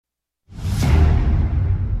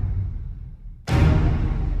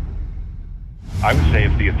I would say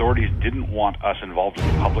if the authorities didn't want us involved in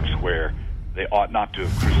the public square, they ought not to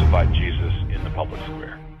have crucified Jesus in the public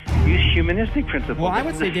square. Use humanistic principles. Well, I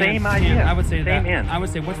would say, Dan, same idea. I would say same that. end. I would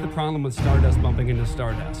say, what's the problem with Stardust bumping into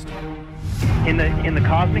Stardust? In the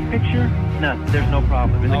cosmic picture, no, there's no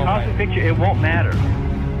problem. In the cosmic picture, it won't matter.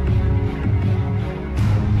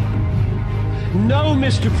 No,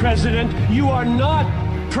 Mr. President, you are not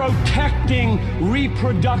protecting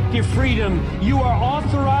reproductive freedom. You are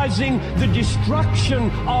authorizing the destruction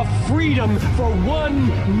of freedom for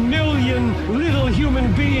 1 million little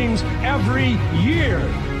human beings every year.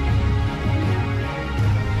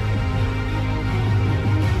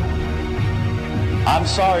 I'm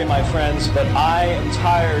sorry, my friends, but I am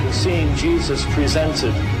tired of seeing Jesus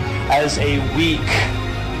presented as a weak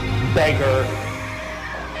beggar.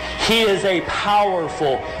 He is a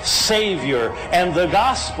powerful Savior, and the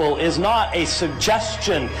gospel is not a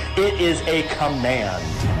suggestion, it is a command.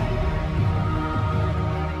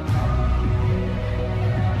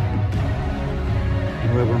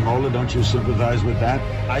 Reverend Moeller, don't you sympathize with that?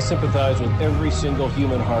 I sympathize with every single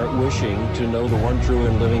human heart wishing to know the one true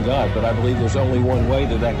and living God, but I believe there's only one way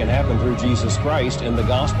that can happen, through Jesus Christ, and the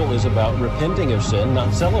gospel is about repenting of sin,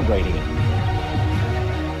 not celebrating it.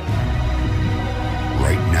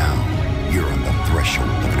 Right now, you're on the threshold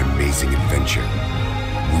of an amazing adventure.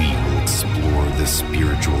 We will explore the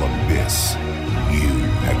spiritual abyss. You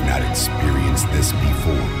have not experienced this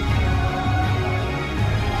before.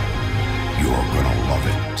 You're gonna love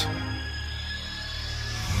it.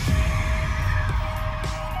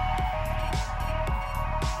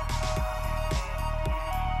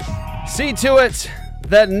 See to it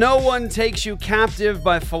that no one takes you captive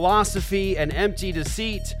by philosophy and empty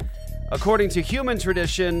deceit, according to human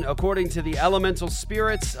tradition, according to the elemental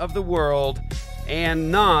spirits of the world,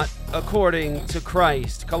 and not according to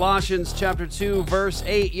Christ. Colossians chapter 2, verse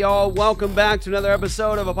 8. Y'all, welcome back to another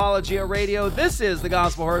episode of Apologia Radio. This is the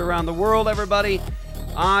gospel heard around the world, everybody.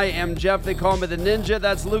 I am Jeff. They call me the Ninja.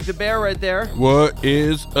 That's Luke the Bear right there. What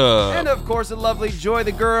is up? And, of course, the lovely Joy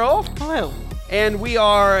the Girl. Hello. And we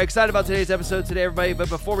are excited about today's episode today, everybody. But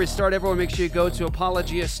before we start, everyone, make sure you go to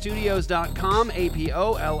apologiastudios.com,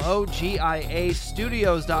 APOLOGIA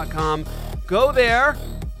studios.com. Go there.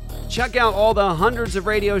 Check out all the hundreds of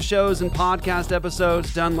radio shows and podcast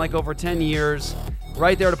episodes done like over 10 years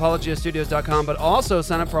right there at apologiastudios.com. But also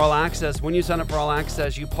sign up for All Access. When you sign up for All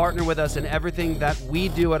Access, you partner with us in everything that we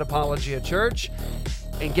do at Apologia Church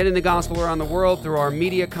and getting the gospel around the world through our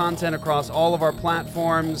media content across all of our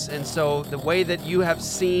platforms. And so the way that you have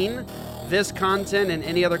seen this content and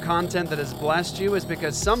any other content that has blessed you is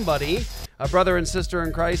because somebody, a brother and sister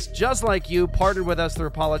in Christ, just like you, partnered with us through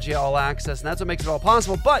Apologia All Access, and that's what makes it all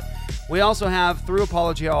possible. But we also have, through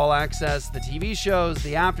Apologia All Access, the TV shows,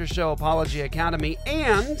 the after show, Apologia Academy,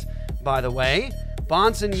 and, by the way,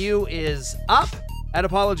 Bonson U is up at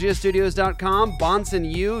apologiastudios.com.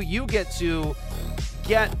 Bonson U, you get to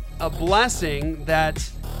get a blessing that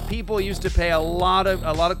people used to pay a lot of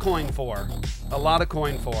coin for.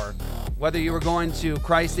 Whether you were going to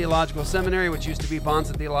Christ Theological Seminary, which used to be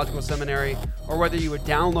Bonson Theological Seminary, or whether you were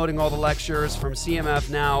downloading all the lectures from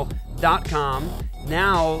cmfnow.com,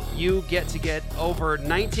 now you get to get over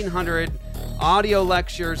 1,900 audio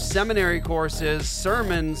lectures, seminary courses,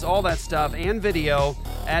 sermons, all that stuff, and video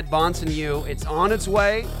at Bonson U. It's on its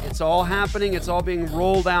way. It's all happening. It's all being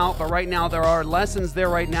rolled out. But right now, there are lessons there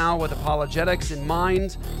right now with apologetics in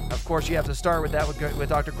mind. Of course, you have to start with that with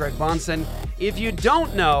Dr. Greg Bonson. If you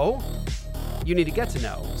don't know, you need to get to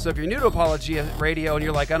know. So if you're new to Apologia Radio and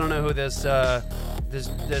you're like, I don't know who this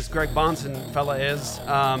Greg Bonson fella is,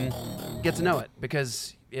 get to know it,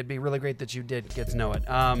 because it'd be really great that you did get to know it.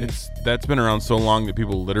 That's been around so long that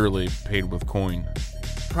people literally paid with coin.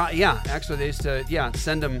 Actually, they used to,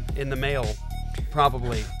 send them in the mail,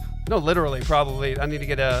 probably. No, literally, probably. I need to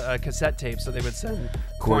get a cassette tape so they would send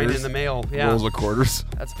coin in the mail. Yeah. Rolls of quarters.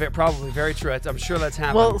 That's probably very true. I'm sure that's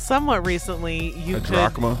happened. Well, somewhat recently, you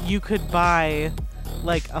could buy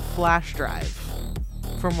like a flash drive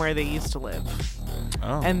from where they used to live.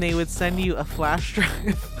 Oh. And they would send you a flash drive.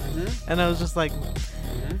 Mm-hmm. And I was just like,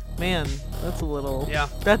 man, that's a little... Yeah.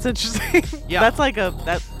 That's interesting. Yeah.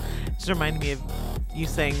 That just reminded me of you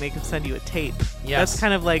saying they could send you a tape. Yes. That's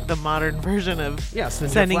kind of like the modern version of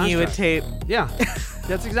sending you a tape. Yeah.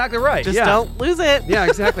 That's exactly right. Just don't lose it. Yeah,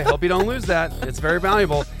 exactly. Hope you don't lose that. It's very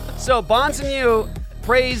valuable. So Bonson U,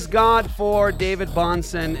 praise God for David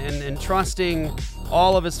Bonson and entrusting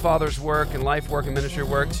all of his father's work and life work and ministry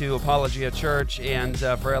work to Apologia Church, and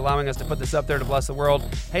for allowing us to put this up there to bless the world.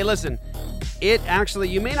 Hey, listen, it actually,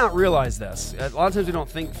 you may not realize this. A lot of times we don't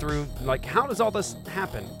think through, like, how does all this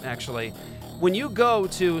happen, actually? when you go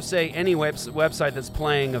to, say, any website that's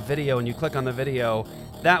playing a video and you click on the video,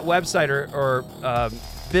 that website or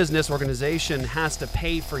business organization has to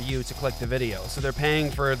pay for you to click the video. So they're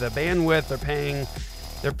paying for the bandwidth,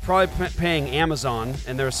 they're probably paying Amazon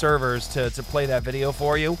and their servers to play that video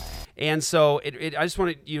for you. And so I just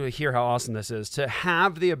wanted you to hear how awesome this is, to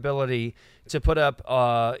have the ability to put up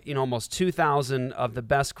almost 2,000 of the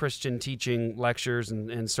best Christian teaching lectures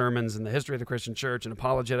and sermons in the history of the Christian church and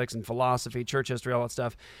apologetics and philosophy, church history, all that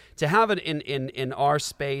stuff. To have it in our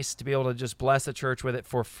space, to be able to just bless the church with it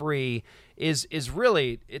for free is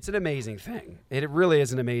really, it's an amazing thing. It really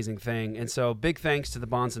is an amazing thing. And so big thanks to the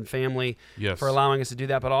Bahnsen family for allowing us to do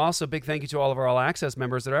that, but also big thank you to all of our All Access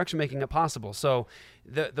members that are actually making it possible. So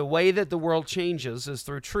the way that the world changes is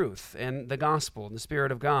through truth and the gospel and the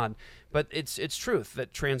Spirit of God. But it's truth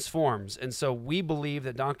that transforms. And so we believe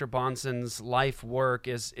that Dr. Bahnsen's life work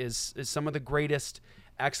is some of the greatest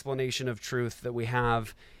explanation of truth that we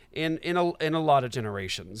have in a lot of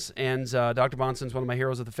generations. And Dr. Bahnsen is one of my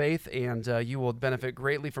heroes of the faith, and you will benefit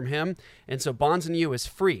greatly from him. And so Bahnsen U is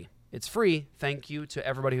free. It's free. Thank you to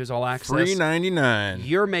everybody who's All Access. Free 99.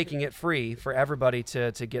 You're making it free for everybody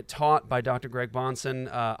to get taught by Dr. Greg Bahnsen.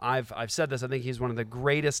 I've said this. I think he's one of the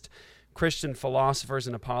greatest Christian philosophers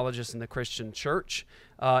and apologists in the Christian church,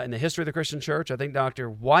 in the history of the Christian church. I think Dr.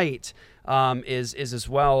 White is as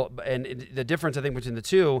well. And the difference, I think, between the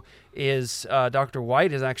two is Dr.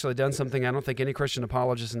 White has actually done something I don't think any Christian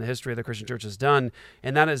apologist in the history of the Christian church has done,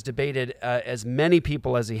 and that is debated as many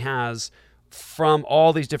people as he has from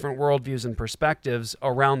all these different worldviews and perspectives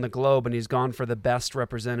around the globe, and he's gone for the best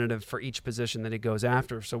representative for each position that he goes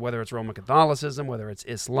after. So whether it's Roman Catholicism, whether it's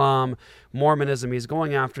Islam, Mormonism, he's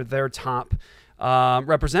going after their top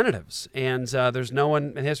representatives, and there's no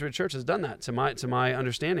one in history of the church has done that, to my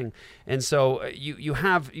understanding. And so you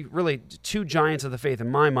have really two giants of the faith in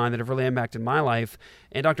my mind that have really impacted my life,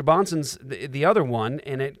 and Dr. Bahnsen's the other one,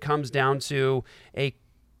 and it comes down to a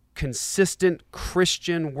consistent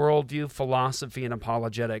Christian worldview, philosophy, and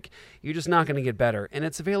apologetic. You're just not going to get better. And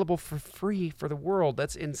it's available for free for the world.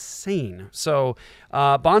 That's insane. So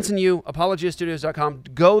Bahnsen U, apologiastudios.com.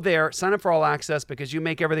 Go there, sign up for All Access, because you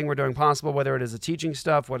make everything we're doing possible, whether it is the teaching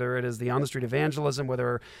stuff, whether it is the on-the-street evangelism,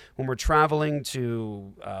 whether when we're traveling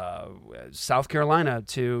to South Carolina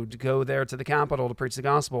to go there to the Capitol to preach the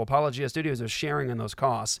gospel. Apologia Studios is sharing in those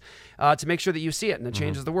costs to make sure that you see it and it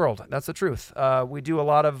changes the world. That's the truth. We do a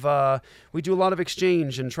lot of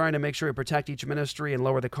exchange and trying to make sure we protect each ministry and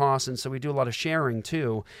lower the costs, and so we do a lot of sharing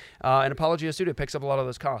too. And Apologia Studio picks up a lot of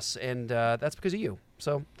those costs, and that's because of you.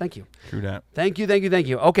 So thank you. True that. Thank you.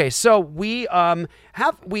 Okay, so we so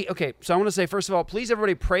I want to say, first of all, please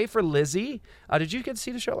everybody pray for Lizzie. Did you get to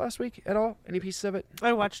see the show last week at all? Any pieces of it?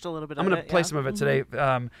 I watched a little bit of it. I'm going to play some of it today.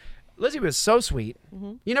 Lizzie was so sweet.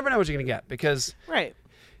 You never know what you're going to get, because right.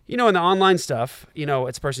 In the online stuff,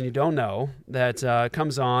 it's a person you don't know that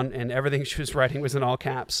comes on, and everything she was writing was in all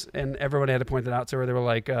caps, and everybody had to point that out to her. They were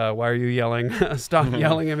like, why are you yelling? Stop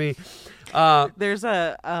yelling at me. There's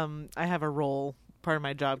I have a role, part of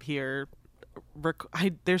my job here.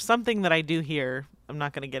 There's something that I do here. I'm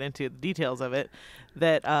not going to get into the details of it,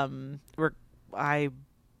 that I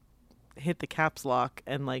hit the caps lock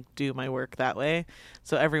and do my work that way.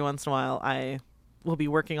 So every once in a while I will be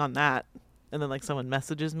working on that, and then someone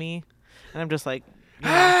messages me, and I'm just like,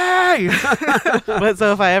 hey! But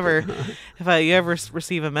so if you ever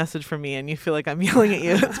receive a message from me and you feel like I'm yelling at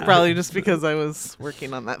you, it's probably just because I was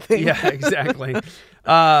working on that thing. Yeah, exactly.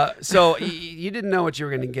 So you didn't know what you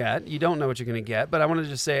were going to get. You don't know what you're going to get. But I wanted to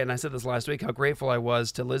just say, and I said this last week, how grateful I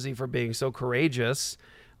was to Lizzie for being so courageous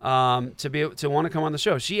to want to come on the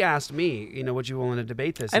show. She asked me, would you willing to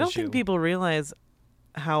debate this issue? I don't think people realize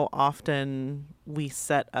how often we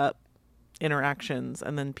set up interactions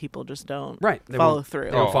and then people just don't follow through. They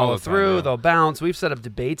don't follow through. They'll bounce. We've set up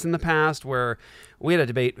debates in the past where we had a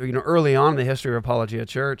debate, early on in the history of Apologia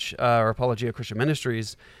Church or Apologia Christian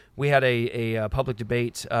Ministries. We had a public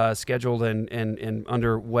debate scheduled and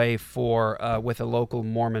underway with a local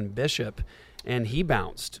Mormon bishop. And he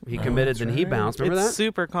bounced. He committed, then he bounced. Remember that? It's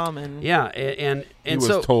super common. Yeah, and he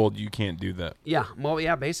was told you can't do that. Yeah, well,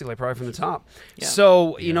 yeah, basically, probably from the top. Yeah.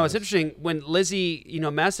 So it's interesting when Lizzie,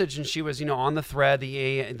 messaged, and she was, on the thread,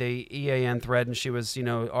 the EAN thread, and she was,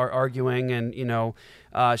 arguing, and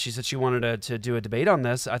she said she wanted to do a debate on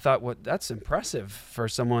this. I thought, that's impressive for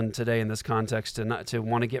someone today in this context to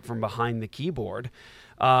want to get from behind the keyboard.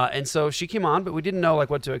 And so she came on, but we didn't know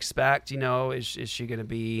like what to expect. Is she going to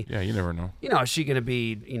be? Yeah, you never know. Is she going to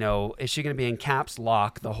be? Is she going to be in caps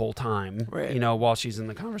lock the whole time? Right. While she's in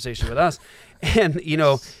the conversation with us, and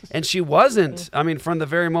and she wasn't. I mean, from the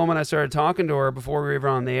very moment I started talking to her before we were even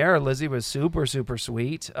on the air, Lizzie was super, super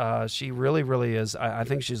sweet. She really, really is. I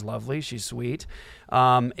think she's lovely. She's sweet,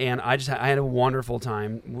 and I had a wonderful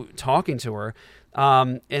time talking to her.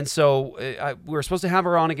 And so we were supposed to have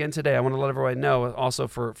her on again today. I want to let everybody know also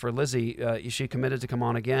for Lizzie, she committed to come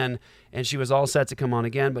on again, and she was all set to come on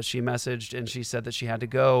again, but she messaged and she said that she had to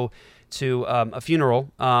go to a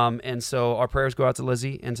funeral. And so our prayers go out to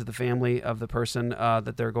Lizzie and to the family of the person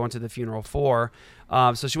that they're going to the funeral for.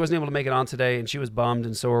 So she wasn't able to make it on today, and she was bummed,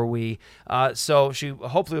 and so are we. So she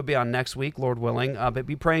hopefully will be on next week, Lord willing. But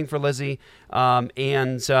be praying for Lizzie. And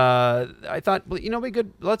I thought, well, it'd be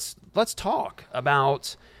good. Let's talk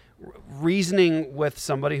about reasoning with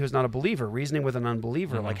somebody who's not a believer, reasoning with an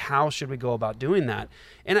unbeliever. Mm-hmm. Like, how should we go about doing that?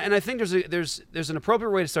 And I think there's an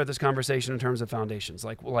appropriate way to start this conversation in terms of foundations.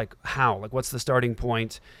 Like how? Like, what's the starting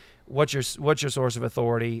point? What's your source of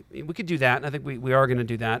authority? We could do that, and I think we are going to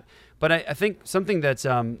do that. But I think something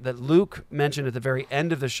that Luke mentioned at the very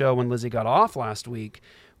end of the show when Lizzie got off last week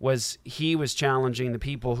was he was challenging the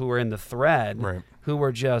people who were in the thread, right, who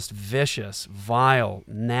were just vicious, vile,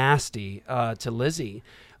 nasty to Lizzie.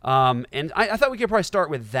 And I thought we could probably start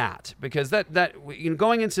with that, because that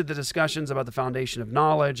going into the discussions about the foundation of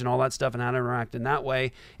knowledge and all that stuff and how to interact in that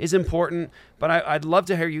way is important. But I'd love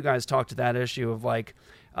to hear you guys talk to that issue of like,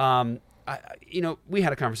 we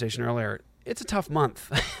had a conversation earlier. It's a tough month.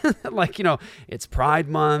 It's Pride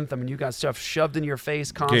Month. I mean, you got stuff shoved in your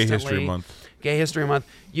face constantly. Gay History Month.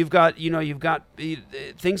 You've got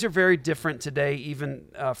things are very different today, even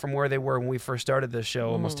from where they were when we first started this show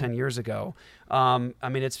almost 10 years ago. I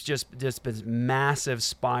mean, it's just been massive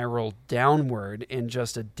spiral downward in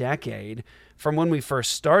just a decade from when we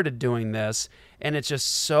first started doing this. And it's just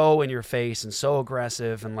so in your face and so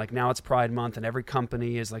aggressive. And like now it's Pride Month and every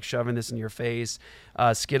company is like shoving this in your face.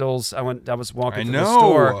 Skittles. I was walking through the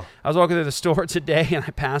store. I was walking through the store today and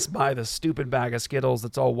I passed by the stupid bag of Skittles.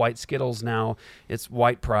 That's all white Skittles now. It's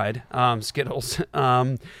white Pride Skittles.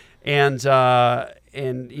 And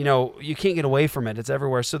you can't get away from it. It's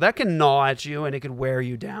everywhere. So that can gnaw at you and it could wear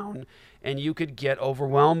you down. And you could get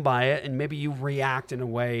overwhelmed by it, and maybe you react in a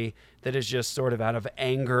way that is just sort of out of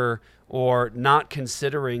anger or not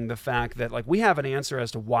considering the fact that, like, we have an answer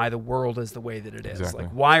as to why the world is the way that it is. Exactly.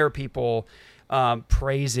 Like, why are people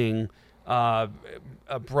praising a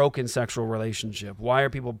broken sexual relationship? Why are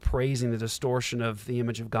people praising the distortion of the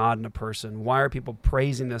image of God in a person? Why are people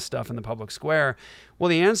praising this stuff in the public square? Well,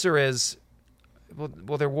 the answer is,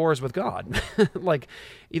 well, they're wars with God. Like,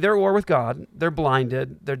 they're at war with God. They're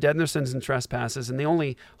blinded. They're dead in their sins and trespasses. And the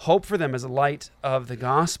only hope for them is the light of the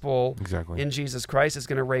gospel in Jesus Christ is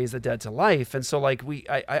going to raise the dead to life. And so, like,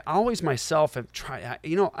 I always myself have tried,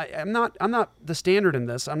 I'm not the standard in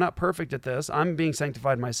this. I'm not perfect at this. I'm being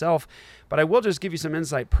sanctified myself. But I will just give you some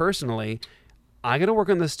insight personally. I got to work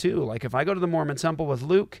on this too. Like, if I go to the Mormon temple with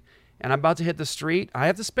Luke, and I'm about to hit the street, I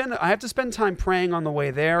have to spend time praying on the way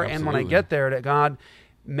there. Absolutely. And when I get there, that God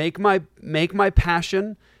make my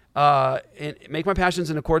passion, make my passions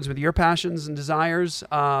in accordance with your passions and desires,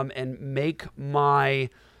 and make my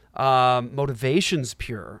motivations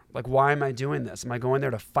pure. Like, why am I doing this? Am I going there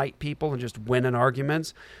to fight people and just win an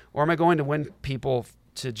argument, or am I going to win people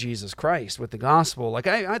to Jesus Christ with the gospel? Like,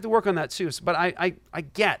 I have to work on that too. But I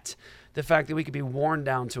get the fact that we could be worn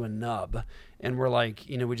down to a nub. And we're like,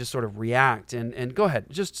 we just sort of react. And go ahead,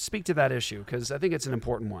 just speak to that issue, because I think it's an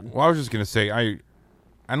important one. Well, I was just going to say, I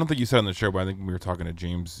don't think you said on the show, but I think when we were talking to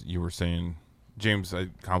James, you were saying, James, I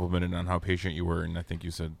complimented on how patient you were, and I think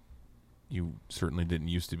you said you certainly didn't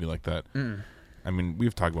used to be like that. I mean,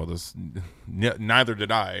 we've talked about this. Neither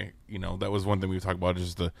did I. That was one thing we've talked about.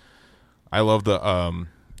 I love the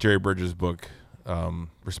Jerry Bridges book,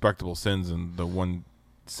 Respectable Sins, and the one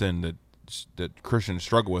sin that Christians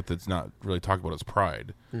struggle with that's not really talked about is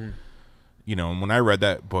pride. And when I read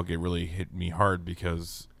that book, it really hit me hard,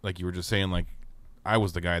 because like you were just saying, like, I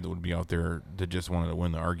was the guy that would be out there that just wanted to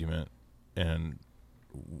win the argument and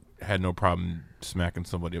had no problem smacking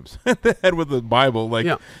somebody upside the head with the Bible, like,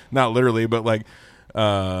 not literally, but like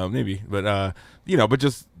maybe, but but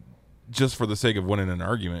just for the sake of winning an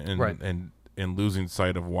argument and losing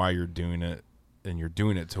sight of why you're doing it. And you're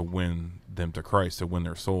doing it to win them to Christ, to win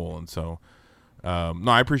their soul. And so, no,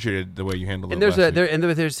 I appreciated the way you handled it. And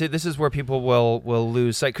this is where people will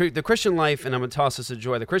lose sight. The Christian life, and I'm going to toss this a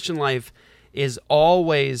joy, the Christian life is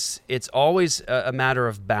always a matter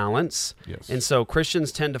of balance. Yes. And so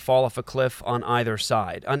Christians tend to fall off a cliff on either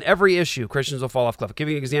side. On every issue, Christians will fall off a cliff. I'll give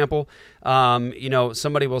you an example.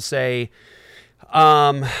 Somebody will say,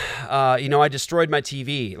 I destroyed my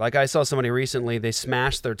TV. Like I saw somebody recently, they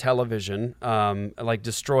smashed their television,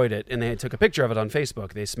 destroyed it, and they took a picture of it on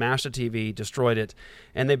Facebook. They smashed the TV, destroyed it,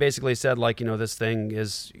 and they basically said this thing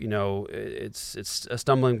is, it's a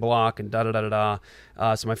stumbling block and da-da-da-da-da.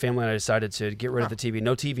 So my family and I decided to get rid of the TV,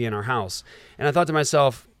 no TV in our house. And I thought to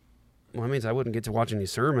myself, well, that means I wouldn't get to watch any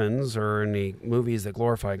sermons or any movies that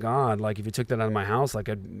glorify God. Like if you took that out of my house,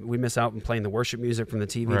 we miss out on playing the worship music from the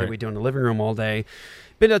TV that we do in the living room all day.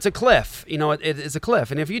 But it's a cliff. It's a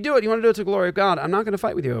cliff. And if you do it, you want to do it to the glory of God, I'm not going to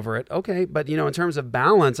fight with you over it. Okay. But, in terms of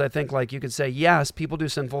balance, I think you could say, yes, people do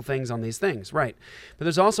sinful things on these things. Right. But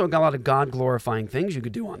there's also a lot of God glorifying things you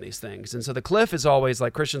could do on these things. And so the cliff is always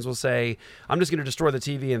like Christians will say, I'm just going to destroy the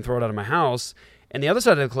TV and throw it out of my house. And the other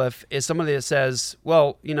side of the cliff is somebody that says,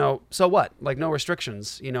 well, so what? Like no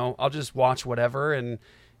restrictions, I'll just watch whatever. And,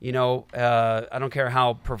 I don't care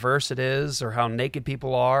how perverse it is or how naked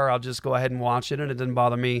people are. I'll just go ahead and watch it. And it doesn't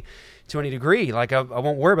bother me to any degree. Like I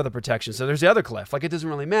won't worry about the protection. So there's the other cliff. Like it doesn't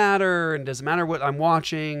really matter. And it doesn't matter what I'm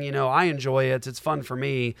watching. I enjoy it. It's fun for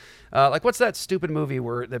me. What's that stupid movie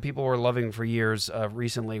that people were loving for years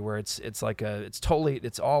recently where it's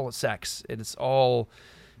all sex. It's all...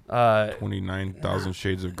 29,000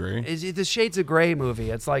 Shades of Grey. Is the Shades of Grey movie?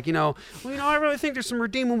 It's like, I really think there's some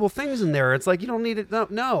redeemable things in there. It's like, you don't need it.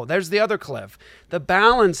 No, there's the other cliff. The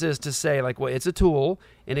balance is to say, it's a tool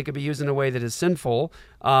and it could be used in a way that is sinful.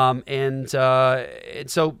 So,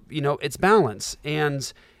 it's balance.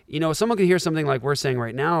 And, someone could hear something like we're saying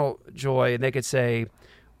right now, Joy, and they could say,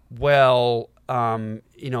 well,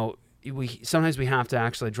 sometimes we have to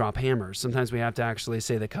actually drop hammers. Sometimes we have to actually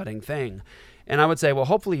say the cutting thing. And I would say, well,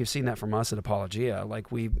 hopefully you've seen that from us at Apologia. Like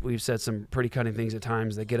we've said some pretty cutting things at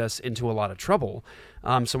times that get us into a lot of trouble.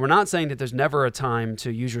 So we're not saying that there's never a time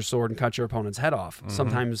to use your sword and cut your opponent's head off. Mm-hmm.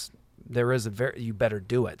 Sometimes there is you better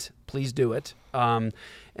do it. Please do it. And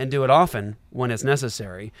do it often when it's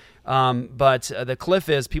necessary. But the cliff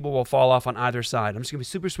is people will fall off on either side. I'm just going to be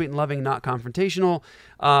super sweet and loving, not confrontational,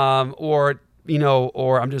 or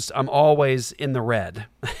I'm always in the red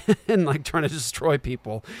and trying to destroy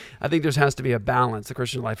people. I think there has to be a balance. The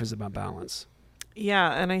Christian life is about balance.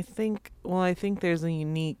 Yeah. And I think there's a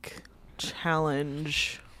unique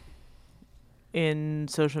challenge in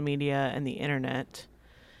social media and the internet,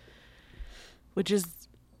 which is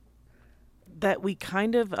that we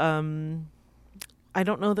kind of, I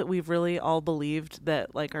don't know that we've really all believed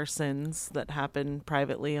that our sins that happen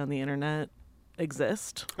privately on the internet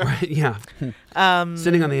exist. Right, yeah.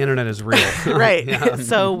 Sitting on the internet is real. Right. Yeah.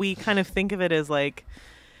 So we kind of think of it as like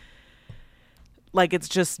it's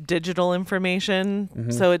just digital information.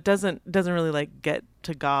 Mm-hmm. So it doesn't really get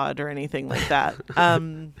to God or anything like that.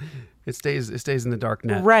 It stays in the dark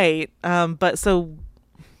net. Right. But so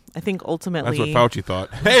I think ultimately that's what Fauci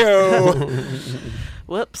thought. Hey-o!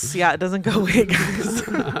 Whoops. Yeah, it doesn't go away,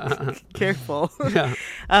 guys. Careful. Yeah.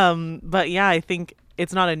 But yeah, I think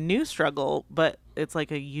it's not a new struggle, but it's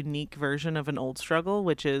a unique version of an old struggle,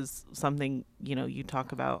 which is something, you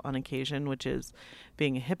talk about on occasion, which is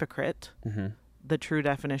being a hypocrite. Mm-hmm. The true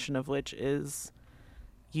definition of which is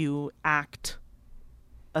you act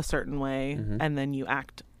a certain way mm-hmm. and then you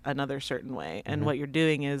act another certain way. And mm-hmm. what you're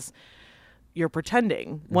doing is you're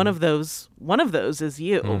pretending. Mm-hmm. One of those is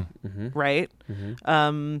you, mm-hmm. right?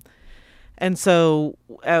 Mm-hmm. And so,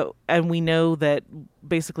 and we know that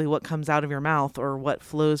basically what comes out of your mouth or what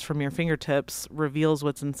flows from your fingertips reveals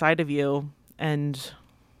what's inside of you. And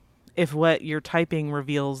if what you're typing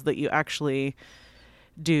reveals that you actually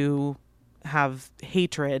do have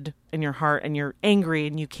hatred in your heart and you're angry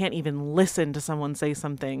and you can't even listen to someone say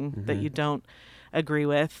something mm-hmm. that you don't agree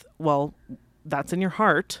with, well, that's in your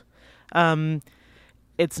heart.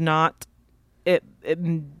 It's not...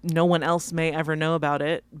 no one else may ever know about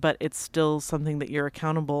it, but it's still something that you're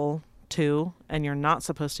accountable to, and you're not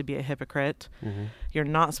supposed to be a hypocrite. Mm-hmm. You're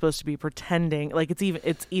not supposed to be pretending.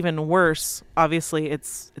 It's even worse. Obviously,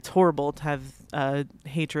 it's horrible to have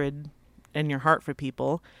hatred in your heart for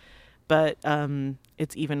people, but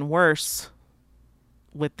it's even worse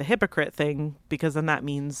with the hypocrite thing, because then that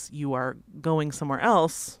means you are going somewhere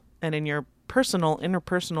else, and in your interpersonal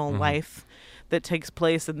mm-hmm. life that takes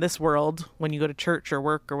place in this world when you go to church or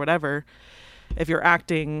work or whatever, if you're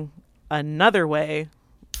acting another way,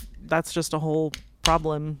 that's just a whole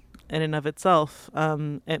problem in and of itself.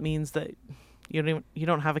 It means that you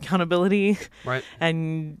don't have accountability, right?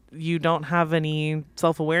 And you don't have any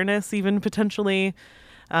self-awareness even potentially.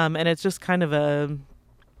 And it's just kind of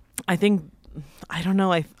I think I don't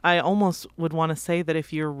know. I almost would want to say that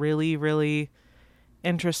if you're really, really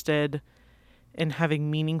interested in having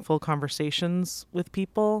meaningful conversations with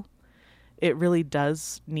people, it really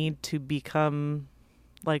does need to become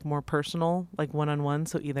like more personal, like one-on-one.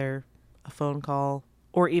 So either a phone call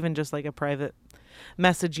or even just like a private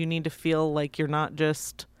message. You need to feel like you're not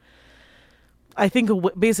just, I think a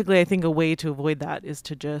way to avoid that is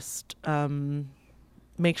to just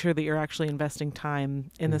make sure that you're actually investing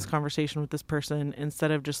time in this conversation with this person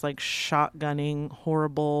instead of just like shotgunning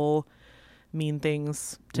horrible, mean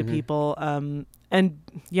things to people. And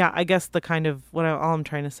yeah, I guess the kind of all I'm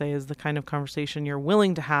trying to say is the kind of conversation you're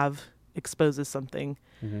willing to have exposes something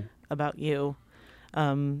about you.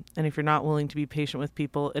 And if you're not willing to be patient with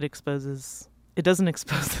people, it doesn't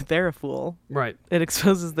expose that they're a fool. Right. It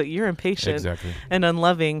exposes that you're impatient Exactly. and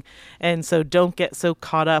unloving. And so don't get so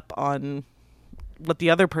caught up on what the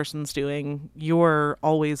other person's doing. You're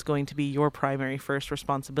always going to be your primary first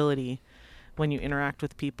responsibility when you interact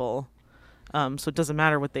with people. So it doesn't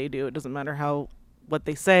matter what they do. It doesn't matter what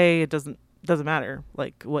they say. It doesn't matter.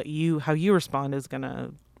 Like how you respond is going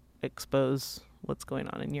to expose what's going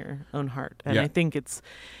on in your own heart. And I think it's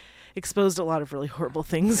exposed a lot of really horrible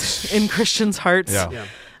things in Christians' hearts. Yeah.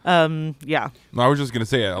 No, I was just going to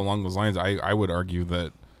say along those lines, I would argue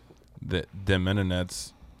that them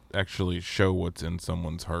internets actually show what's in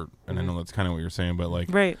someone's heart. And I know that's kind of what you're saying, but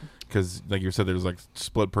like, right. Because like you said, there's like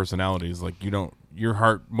split personalities. Like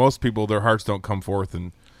most people, their hearts don't come forth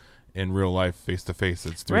in real life face to face.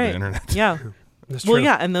 It's through the internet. Yeah. That's well, true.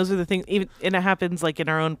 yeah, and those are the things, and it happens like in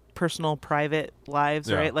our own personal, private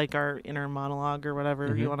lives, right? Like our inner monologue or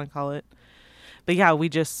whatever you want to call it. But yeah,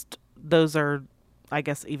 those are, I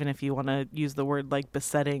guess, even if you want to use the word like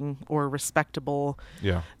besetting or respectable,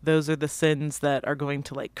 those are the sins that are going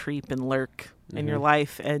to like creep and lurk in your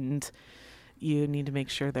life, and you need to make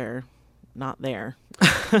sure they're not there.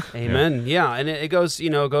 Amen. Yeah, and it goes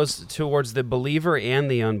towards the believer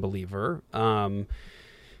and the unbeliever. And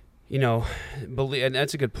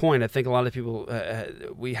that's a good point. I think a lot of people,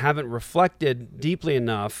 we haven't reflected deeply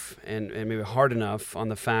enough and maybe hard enough on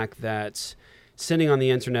the fact that sinning on the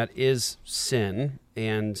internet is sin,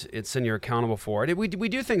 and it's sin you're accountable for. We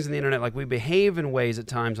do things on the internet, like we behave in ways at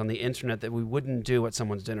times on the internet that we wouldn't do at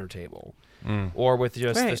someone's dinner table or with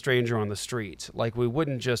just a stranger on the street. Like we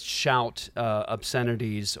wouldn't just shout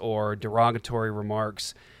obscenities or derogatory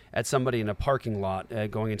remarks at somebody in a parking lot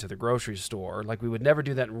going into the grocery store. Like we would never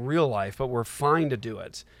do that in real life, but we're fine to do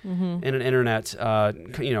it in an internet,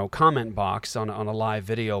 comment box on a live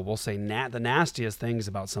video. We'll say the nastiest things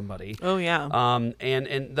about somebody. Oh yeah.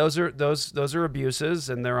 And those are abuses,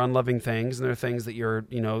 and they're unloving things, and they're things that you're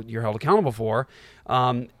held accountable for.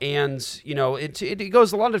 It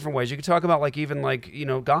goes a lot of different ways. You could talk about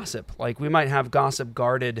gossip. Like we might have gossip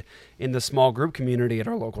guarded in the small group community at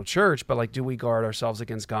our local church, but like, do we guard ourselves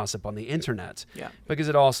against gossip on the internet? Yeah. Because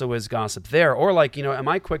it also is gossip there. Or like, am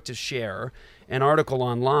I quick to share an article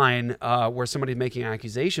online where somebody's making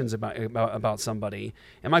accusations about somebody?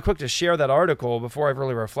 Am I quick to share that article before I've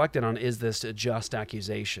really reflected on, is this a just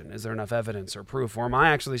accusation? Is there enough evidence or proof? Or am I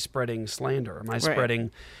actually spreading slander? Am I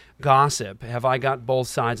spreading gossip? Have I got both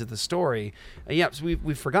sides of the story? So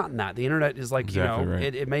we've forgotten that. The internet is like, right.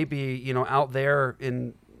 it may be, out there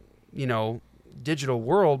in, digital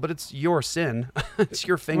world, but it's your sin. It's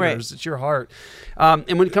your fingers. Right. It's your heart.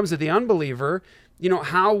 And when it comes to the unbeliever,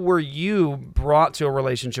 how were you brought to a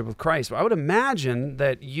relationship with Christ? Well, I would imagine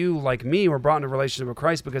that you, like me, were brought into a relationship with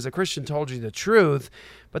Christ because a Christian told you the truth,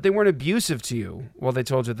 but they weren't abusive to you while they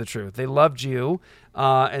told you the truth. They loved you,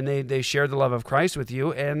 and they shared the love of Christ with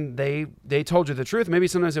you, and they told you the truth. Maybe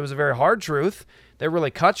sometimes it was a very hard truth. They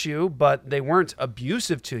really cut you, but they weren't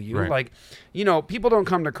abusive to you. Right. Like, people don't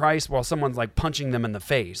come to Christ while someone's like punching them in the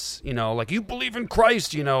face. Like, you believe in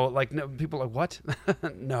Christ, like, no, people are like, what?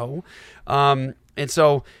 No. And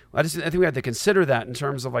so I think we have to consider that in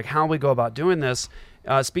terms of like how we go about doing this.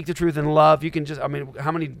 Speak the truth in love. You can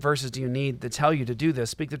how many verses do you need to tell you to do this?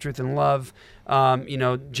 Speak the truth in love,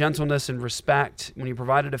 gentleness and respect. When you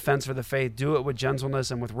provide a defense for the faith, do it with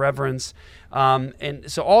gentleness and with reverence.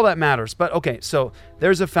 And so all that matters. But okay, so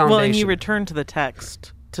there's a foundation. Well, and you return to the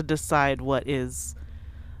text to decide what is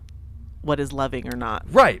loving or not.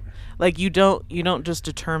 Right. Like you don't just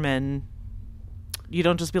determine. You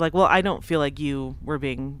don't just be like, well, I don't feel like you were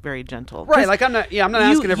being very gentle. Right, like I'm not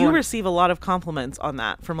asking everyone. You receive a lot of compliments on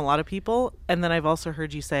that from a lot of people, and then I've also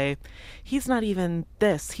heard you say, he's not even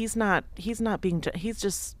this. He's not being, he's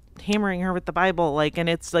just hammering her with the Bible. Like, and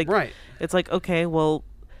it's like, right. It's like, okay, well,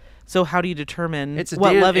 So how do you determine It's a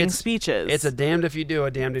what damn- loving it's- speech is? It's a damned if you do, a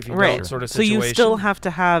damned if you right. don't sort of So situation. you still have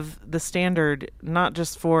to have the standard, not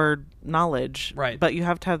just for knowledge, right? But you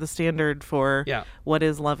have to have the standard for what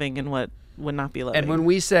is loving and what would not be loving. And when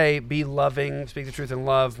we say be loving, speak the truth in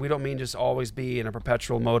love, we don't mean just always be in a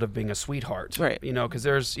perpetual mode of being a sweetheart. Right. You know, because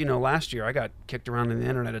there's, last year I got kicked around on the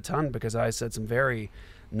internet a ton because I said some very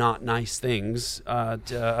not nice things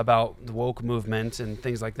about the woke movement and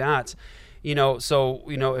things like that. So,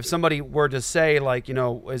 if somebody were to say, like,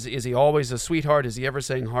 is he always a sweetheart? Is he ever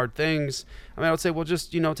saying hard things? I mean, I would say, well,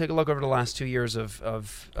 just, take a look over the last 2 years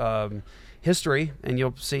of history, and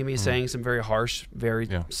you'll see me saying some very harsh, very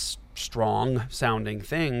strong sounding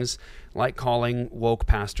things, like calling woke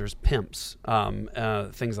pastors pimps,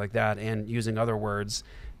 things like that, and using other words,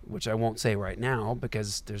 which I won't say right now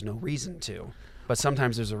because there's no reason to. But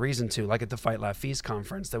sometimes there's a reason to, like at the Fight Laugh Feast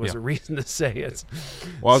conference, there was a reason to say it.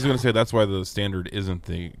 Well, I was going to say that's why the standard isn't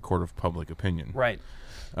the court of public opinion. Right.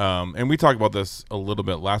 And we talked about this a little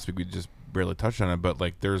bit last week. We just barely touched on it, but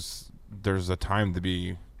like there's a time to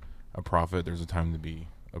be a prophet. There's a time to be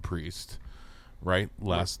a priest, right?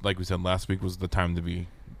 Like we said, last week was the time to be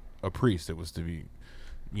a priest. It was to be,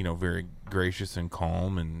 very gracious and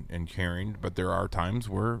calm and caring. But there are times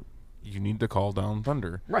where you need to call down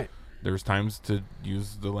thunder. Right. There's times to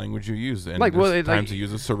use the language you use, and there's times to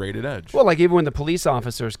use a serrated edge. Well, like even when the police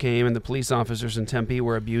officers came, and the police officers in Tempe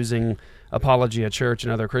were abusing Apologia Church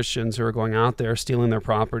and other Christians who were going out there, stealing their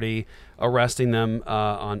property, arresting them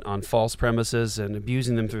on false premises, and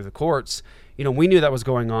abusing them through the courts. We knew that was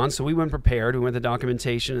going on, so we went prepared. We went to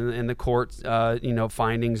documentation and the court,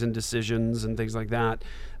 findings and decisions and things like that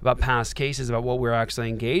about past cases, about what we were actually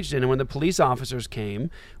engaged in. And when the police officers came,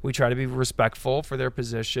 we tried to be respectful for their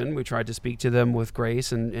position. We tried to speak to them with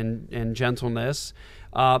grace and gentleness.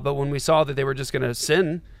 But when we saw that they were just going to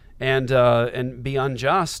sin and be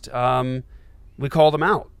unjust, we called them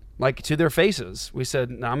out, like to their faces. We said,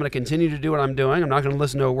 no, I'm going to continue to do what I'm doing. I'm not going to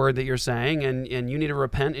listen to a word that you're saying, and you need to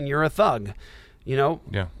repent, and you're a thug. Yeah.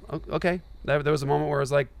 Okay. There was a moment where I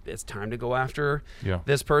was like, it's time to go after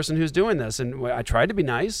this person who's doing this. And I tried to be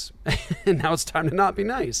nice, and now it's time to not be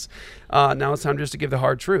nice. Now it's time just to give the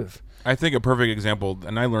hard truth. I think a perfect example,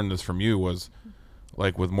 and I learned this from you, was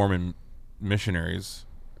like with Mormon missionaries,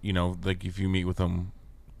 like if you meet with them,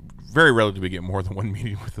 very rarely do we get more than one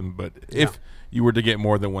meeting with them, but if you were to get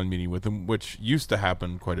more than one meeting with them, which used to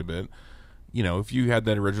happen quite a bit, if you had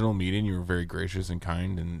that original meeting, you were very gracious and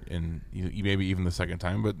kind, and you maybe even the second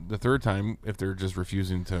time, but the third time, if they're just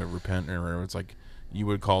refusing to repent or whatever, it's like you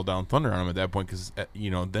would call down thunder on them at that point, because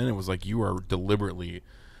then it was like you are deliberately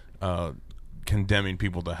condemning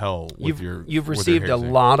people to hell with you've received a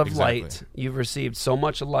lot of light. You've received so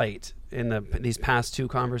much light in these past two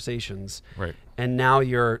conversations, right? And now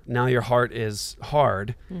your heart is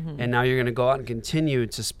hard, and now you're going to go out and continue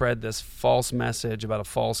to spread this false message about a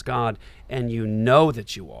false God, and you know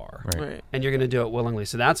that you are, right. And you're going to do it willingly.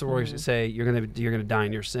 So that's what we're going to say. You're going to die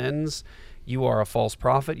in your sins. You are a false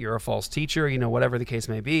prophet. You're a false teacher. whatever the case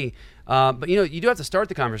may be. But you do have to start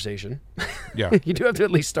the conversation. Yeah, you do have to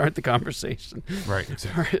at least start the conversation. Right.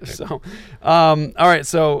 Exactly. So, all right.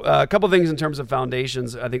 So, a couple things in terms of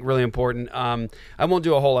foundations, I think really important. I won't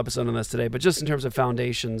do a whole episode on this today, but just in terms of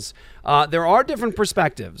foundations, there are different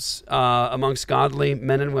perspectives amongst godly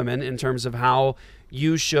men and women in terms of how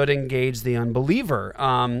you should engage the unbeliever,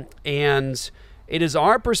 and it is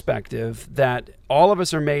our perspective that all of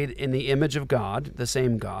us are made in the image of God, the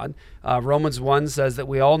same God. Romans 1 says that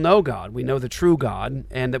we all know God. We know the true God,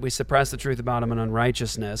 and that we suppress the truth about him in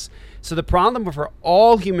unrighteousness. So the problem for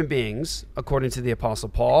all human beings, according to the Apostle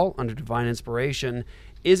Paul, under divine inspiration,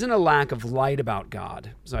 isn't a lack of light about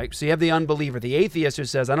God. So you have the unbeliever, the atheist who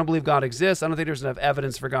says, I don't believe God exists. I don't think there's enough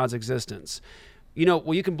evidence for God's existence.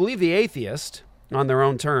 You can believe the atheist on their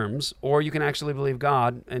own terms, or you can actually believe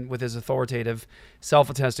God and with his authoritative,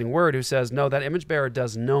 self-attesting word, who says, no, that image bearer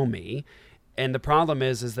does know me. And the problem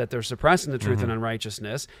is that they're suppressing the truth in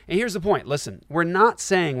unrighteousness. And here's the point. Listen, we're not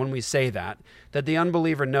saying when we say that the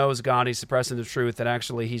unbeliever knows God, he's suppressing the truth, that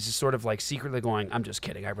actually he's just sort of like secretly going, I'm just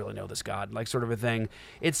kidding, I really know this God, like sort of a thing.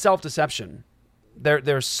 It's self-deception.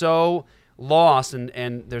 They're so lost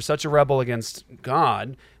and they're such a rebel against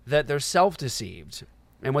God that they're self-deceived.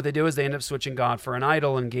 And what they do is they end up switching God for an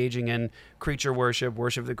idol, engaging in creature worship,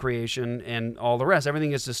 worship of the creation, and all the rest.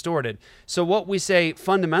 Everything is distorted. So what we say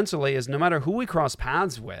fundamentally is no matter who we cross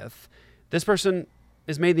paths with, this person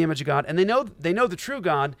is made in the image of God, and they know the true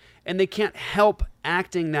God, and they can't help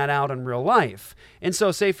acting that out in real life. And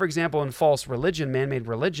so, say, for example, in false religion, man-made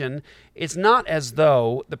religion, it's not as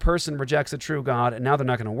though the person rejects the true God and now they're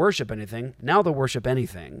not going to worship anything. Now they'll worship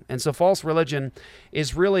anything. And so false religion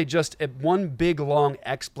is really just one big, long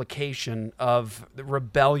explication of the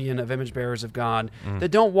rebellion of image bearers of God that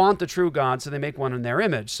don't want the true God, so they make one in their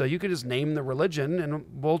image. So you could just name the religion and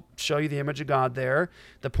we'll show you the image of God there,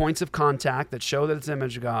 the points of contact that show that it's the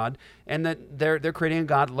image of God, and that they're creating a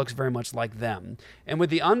God that looks very much like them. And with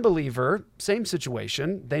the unbeliever, same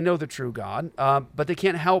situation. They know the true God, but they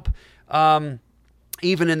can't help,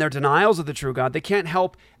 even in their denials of the true God, they can't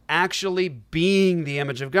help actually being the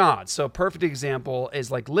image of God. So a perfect example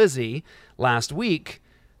is like Lizzie last week.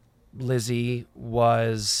 Lizzie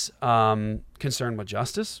was concerned with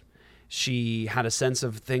justice. She had a sense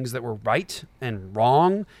of things that were right and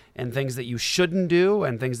wrong and things that you shouldn't do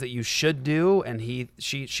and things that you should do. And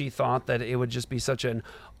she thought that it would just be such an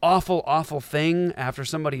awful, awful thing after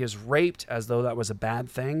somebody is raped, as though that was a bad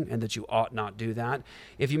thing and that you ought not do that.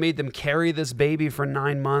 If you made them carry this baby for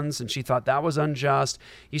 9 months, and she thought that was unjust.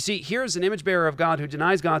 You see, here's an image bearer of God who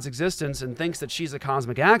denies God's existence and thinks that she's a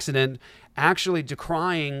cosmic accident, actually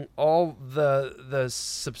decrying all the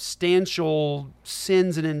substantial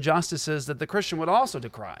sins and injustices that the Christian would also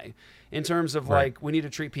decry, in terms of like, we need to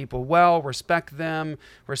treat people well, respect them,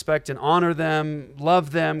 respect and honor them,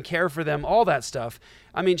 love them, care for them, all that stuff.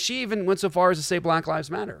 I mean, she even went so far as to say Black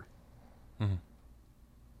Lives Matter.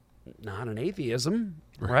 Not an atheism,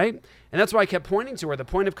 right? And that's why I kept pointing to her. The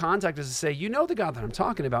point of contact is to say, you know the God that I'm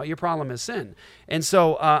talking about. Your problem is sin. And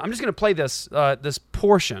so I'm just going to play this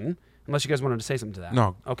portion, unless you guys wanted to say something to that.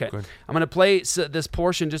 No. Okay. Good. I'm going to play this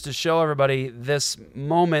portion just to show everybody this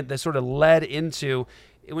moment that sort of led into...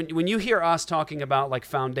 When you hear us talking about like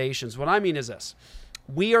foundations, what I mean is this.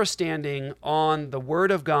 We are standing on the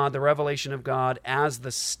Word of God, the revelation of God, as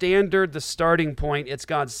the standard, the starting point. It's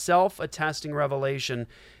God's self-attesting revelation.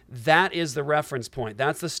 That is the reference point.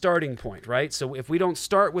 That's the starting point, right? So if we don't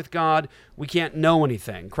start with God, we can't know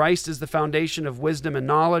anything. Christ is the foundation of wisdom and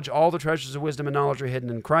knowledge. All the treasures of wisdom and knowledge are hidden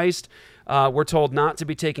in Christ. We're told not to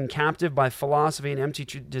be taken captive by philosophy and empty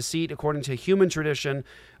deceit according to human tradition,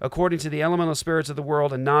 according to the elemental spirits of the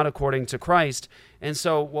world, and not according to Christ. And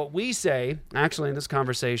so what we say, actually in this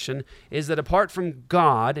conversation, is that apart from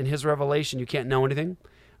God and his revelation, you can't know anything.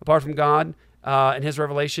 Apart from God and his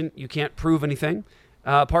revelation, you can't prove anything.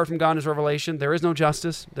 Apart from God and his revelation, there is no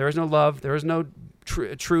justice, there is no love, there is no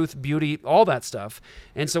truth, beauty, all that stuff.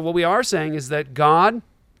 And so what we are saying is that God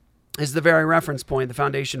is the very reference point, the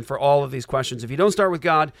foundation for all of these questions. If you don't start with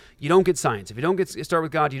God, you don't get science. If you don't start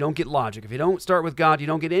with God, you don't get logic. If you don't start with God, you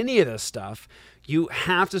don't get any of this stuff. You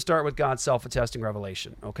have to start with God's self-attesting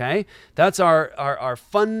revelation, okay? That's our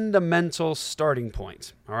fundamental starting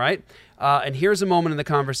point, all right? And here's a moment in the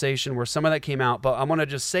conversation where some of that came out, but I want to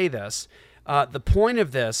just say this. The point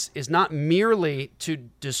of this is not merely to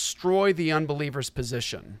destroy the unbeliever's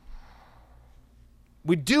position.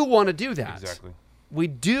 We do want to do that. Exactly. We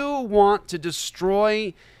do want to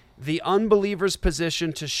destroy the unbeliever's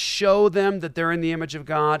position to show them that they're in the image of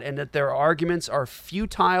God and that their arguments are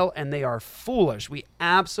futile and they are foolish. We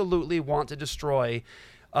absolutely want to destroy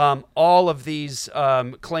all of these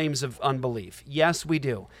claims of unbelief. Yes, we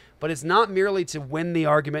do. But it's not merely to win the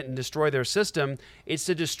argument and destroy their system. It's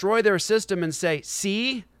to destroy their system and say,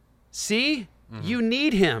 see, you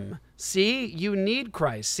need him. See, you need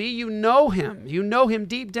Christ. See, you know him. You know him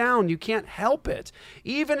deep down. You can't help it.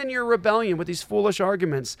 Even in your rebellion with these foolish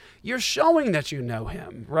arguments, you're showing that you know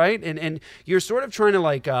him, right? And you're sort of trying to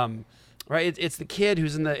like, right? It's the kid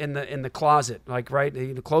who's in the closet, like, right?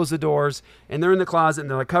 They close the doors and they're in the closet and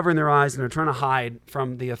they're like covering their eyes and they're trying to hide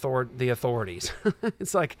from the authorities.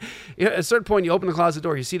 It's like, at a certain point, you open the closet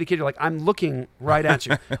door, you see the kid, you're like, I'm looking right at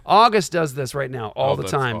you. August does this right now all the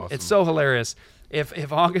time. Awesome. It's so hilarious.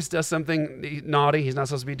 If August does something naughty he's not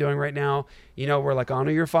supposed to be doing right now, you know, we're like,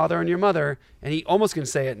 honor your father and your mother, and he almost can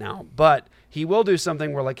say it now, but he will do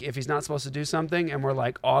something where, like, if he's not supposed to do something and we're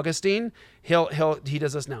like, Augustine, he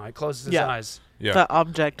does this now. He closes his eyes. Yeah. The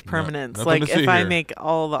object permanence. No, like, if I make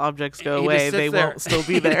all the objects go He away, just they sits there. won't still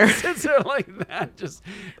be there. He sits there like that. Just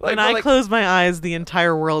like, when I close my eyes, the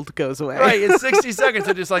entire world goes away. Right, in 60 seconds,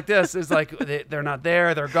 they're just like this. It's like they're not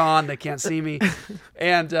there, they're gone, they can't see me.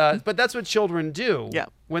 And but that's what children do. Yeah.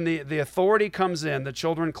 When the authority comes in, the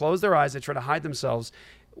children close their eyes, they try to hide themselves.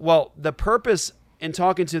 Well, the purpose in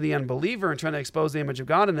talking to the unbeliever and trying to expose the image of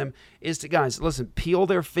God in them is to, guys, listen, peel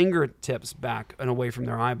their fingertips back and away from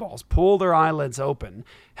their eyeballs. Pull their eyelids open.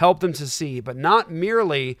 Help them to see, but not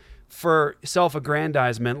merely for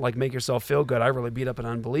self-aggrandizement, like make yourself feel good. I really beat up an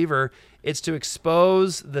unbeliever. It's to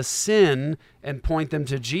expose the sin and point them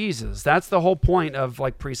to Jesus. That's the whole point of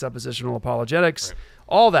like presuppositional apologetics. Right.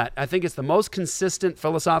 All that. I think it's the most consistent,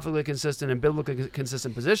 philosophically consistent, and biblically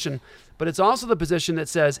consistent position, but it's also the position that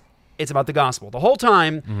says it's about the gospel. The whole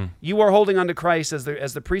time you are holding on to Christ as the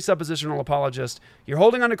presuppositional apologist. You're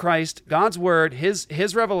holding on to Christ, God's word,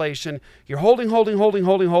 His revelation. You're holding.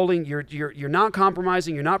 You're not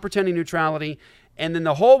compromising. You're not pretending neutrality. And then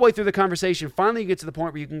the whole way through the conversation, finally you get to the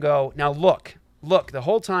point where you can go, now look. The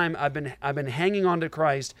whole time I've been hanging on to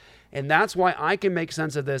Christ, and that's why I can make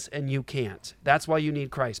sense of this, and you can't. That's why you need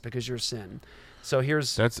Christ, because you're sin. So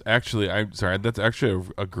that's actually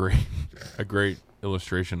a great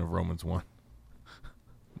illustration of Romans 1.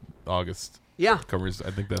 August. Yeah. Covers.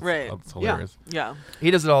 I think that's hilarious. Yeah.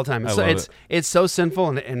 He does it all the time. It's so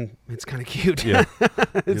sinful and it's kind of cute. Yeah.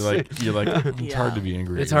 You're like it's hard to be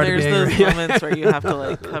angry. It's hard to be angry. There's those moments where you have to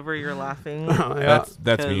like cover your laughing.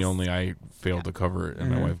 That's me, only I fail to cover it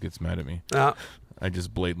and my wife gets mad at me. I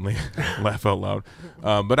just blatantly laugh out loud.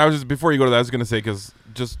 But before you go to that, I was going to say, because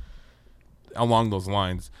just along those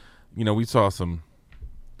lines, we saw some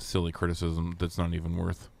silly criticism that's not even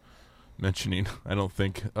worth mentioning, I don't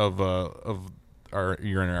think, of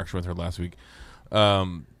your interaction with her last week.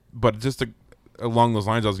 But just along those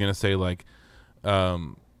lines, I was going to say, like,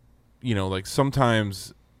 like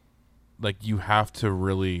sometimes, like, you have to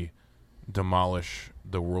really demolish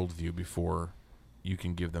the worldview before you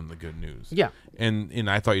can give them the good news. Yeah. And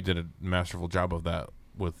I thought you did a masterful job of that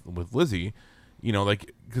with Lizzie,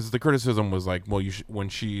 like, because the criticism was like, well, when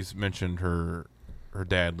she's mentioned her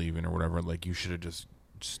dad leaving or whatever, like, you should have just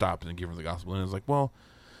stopped and give her the gospel. And it's like, well,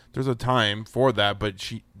 there's a time for that, but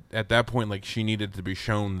she, at that point, like, she needed to be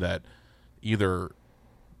shown that either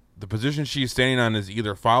the position she's standing on is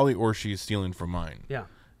either folly or she's stealing from mine. Yeah.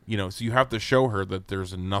 So you have to show her that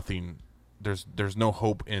there's there's no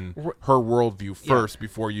hope in her worldview first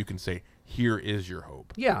before you can say, here is your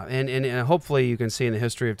hope. Yeah, and hopefully you can see in the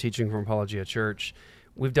history of teaching from Apologia Church,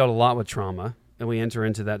 we've dealt a lot with trauma. And we enter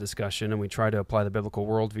into that discussion and we try to apply the biblical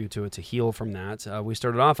worldview to it to heal from that. We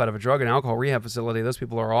started off out of a drug and alcohol rehab facility. Those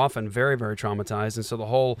people are often very, very traumatized. And so the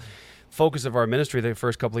whole focus of our ministry the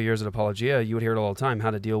first couple of years at Apologia, you would hear it all the time, how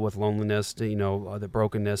to deal with loneliness, the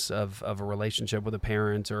brokenness of a relationship with a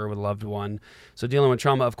parent or with a loved one. So dealing with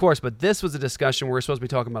trauma, of course, but this was a discussion where we're supposed to be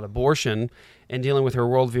talking about abortion and dealing with her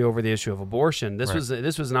worldview over the issue of abortion. This was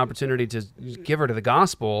an opportunity to give her to the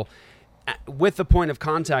gospel with the point of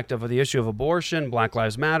contact of the issue of abortion, Black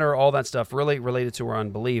Lives Matter, all that stuff really related to our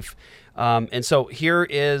unbelief. And so here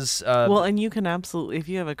is... well, and you can absolutely, if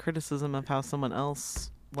you have a criticism of how someone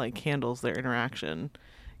else like handles their interaction,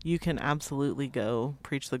 you can absolutely go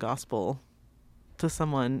preach the gospel to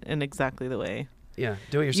someone in exactly the way do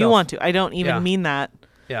it yourself. You want to. I don't even mean that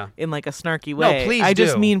in like a snarky way. No, please I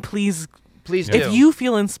just do. mean please do. If you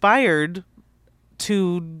feel inspired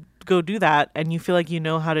to go do that and you feel like you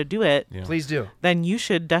know how to do it, please do. Then you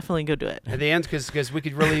should definitely go do it. At the end, because we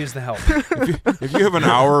could really use the help. if you have an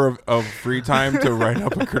hour of free time to write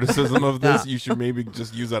up a criticism of this, you should maybe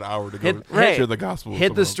just use that hour to go share the gospel.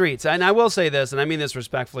 Hit the streets. And I will say this, and I mean this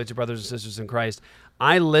respectfully to brothers and sisters in Christ.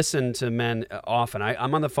 I listen to men often.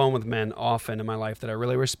 I'm on the phone with men often in my life that I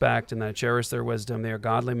really respect and that I cherish their wisdom. They are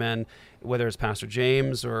godly men, whether it's Pastor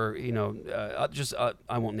James or,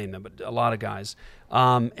 I won't name them, but a lot of guys.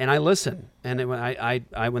 And I listen. And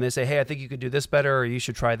when they say, hey, I think you could do this better, or you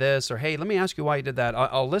should try this, or hey, let me ask you why you did that,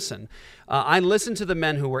 I'll listen. I listen to the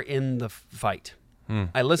men who are in the fight.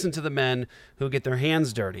 I listen to the men who get their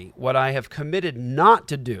hands dirty. What I have committed not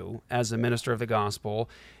to do as a minister of the gospel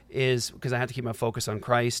is, because I have to keep my focus on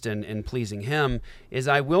Christ and pleasing Him, is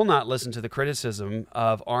I will not listen to the criticism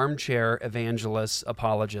of armchair evangelists,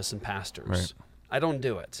 apologists, and pastors. Right. I don't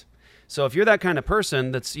do it. So if you're that kind of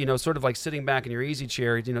person that's, sort of like sitting back in your easy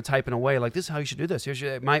chair, typing away, like, this is how you should do this.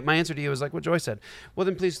 My answer to you is like what Joy said. Well,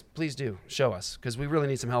 then please do. Show us, because we really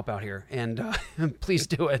need some help out here. And please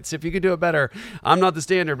do it. So if you could do it better, I'm not the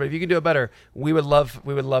standard, but if you can do it better, we would love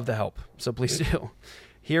the help. So please do.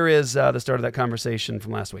 Here is the start of that conversation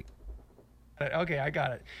from last week. Okay, I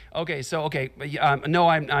got it. Okay, so no,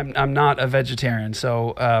 I'm not a vegetarian.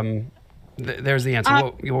 So there's the answer.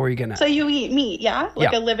 What were you getting at? So you eat meat, yeah?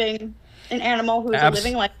 Like an animal who's a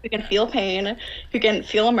living life, who can feel pain, who can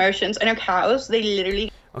feel emotions. I know cows, they literally...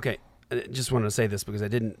 Okay, I just wanted to say this because I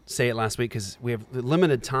didn't say it last week because we have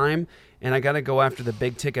limited time and I got to go after the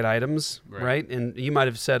big ticket items, right? And you might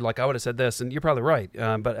have said, like, I would have said this, and you're probably right.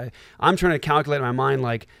 But I'm trying to calculate in my mind,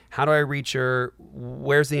 like, how do I reach her?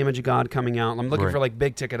 Where's the image of God coming out? I'm looking for, like,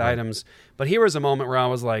 big ticket items. But here was a moment where I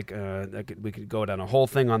was like, we could go down a whole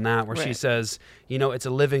thing on that where she says, you know, it's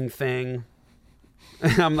a living thing.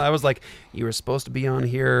 I was like, you were supposed to be on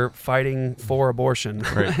here fighting for abortion.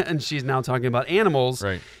 And she's now talking about animals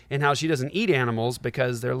and how she doesn't eat animals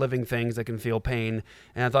because they're living things that can feel pain.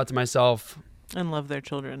 And I thought to myself... And love their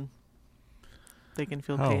children. They can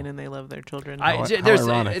feel pain and they love their children. There's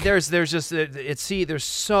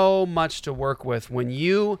so much to work with. When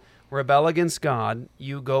you rebel against God,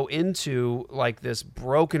 you go into like this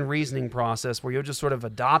broken reasoning process where you'll just sort of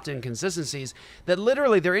adopt inconsistencies that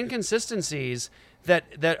literally they're inconsistencies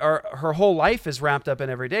that are her whole life is wrapped up in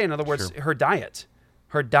every day. In other words, her diet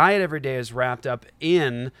every day is wrapped up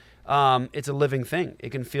in it's a living thing.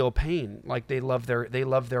 It can feel pain. Like they love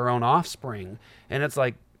their own offspring. And it's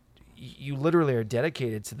like you literally are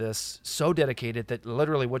dedicated to this, so dedicated that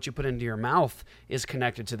literally what you put into your mouth is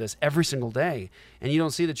connected to this every single day. And you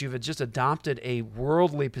don't see that you've just adopted a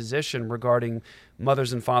worldly position regarding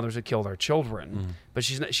mothers and fathers who kill their children. But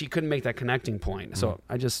she couldn't make that connecting point. So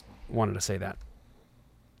I just wanted to say that.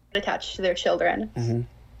 Attached to their children.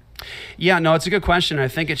 Yeah, no, it's a good question. I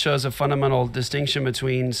think it shows a fundamental distinction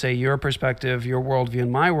between, say, your perspective, your worldview,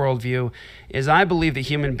 and my worldview, is I believe that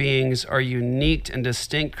human beings are unique and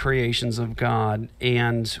distinct creations of God,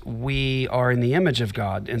 and we are in the image of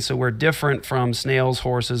God. And so we're different from snails,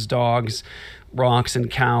 horses, dogs, rocks,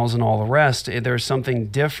 and cows, and all the rest. There's something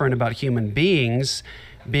different about human beings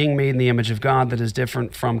being made in the image of God that is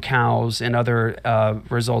different from cows and other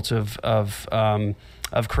results of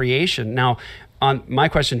creation. Now, my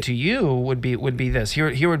question to you would be this.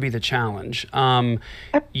 Here would be the challenge.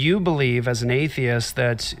 You believe as an atheist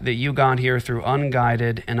that you got here through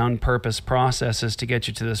unguided and unpurposed processes to get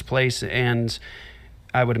you to this place, and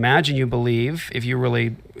I would imagine you believe, if you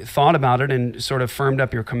really thought about it and sort of firmed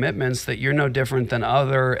up your commitments, that you're no different than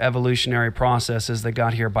other evolutionary processes that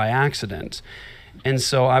got here by accident. And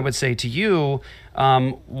so I would say to you,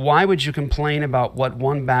 why would you complain about what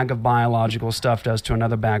one bag of biological stuff does to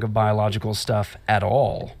another bag of biological stuff at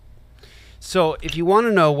all? So if you want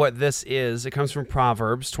to know what this is, it comes from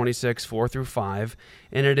Proverbs 26, 4-5,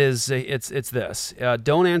 and it's this.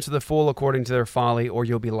 Don't answer the fool according to their folly, or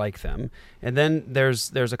you'll be like them. And then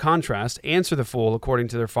there's a contrast. Answer the fool according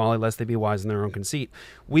to their folly, lest they be wise in their own conceit.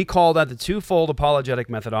 We call that the twofold apologetic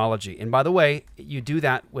methodology. And by the way, you do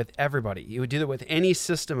that with everybody. You would do that with any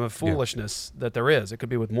system of foolishness that there is. It could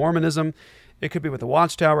be with Mormonism. It could be with the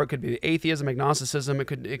Watchtower. It could be atheism, agnosticism. It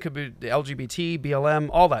could be the LGBT, BLM,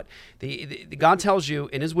 all that. God tells you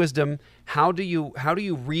in His wisdom how do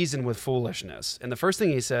you reason with foolishness. And the first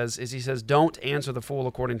thing He says is don't answer the fool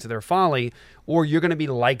according to their folly, or you're going to be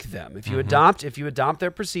like them. If you adopt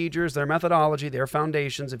their procedures, their methodology, their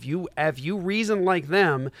foundations, if you reason like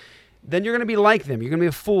them, then you're going to be like them. You're going to be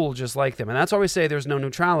a fool just like them. And that's why we say there's no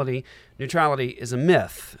neutrality. Neutrality is a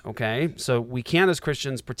myth, okay? So we can't, as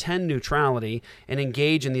Christians, pretend neutrality and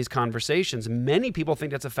engage in these conversations. Many people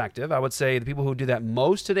think that's effective. I would say the people who do that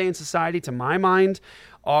most today in society, to my mind,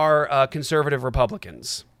 are conservative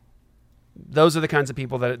Republicans. Those are the kinds of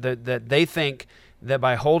people that they think that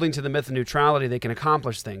by holding to the myth of neutrality, they can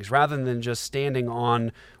accomplish things rather than just standing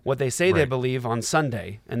on what they say they believe on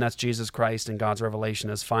Sunday, and that's Jesus Christ and God's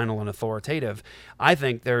revelation as final and authoritative. I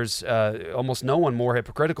think there's almost no one more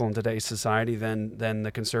hypocritical in today's society than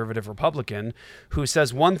the conservative Republican who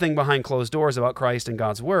says one thing behind closed doors about Christ and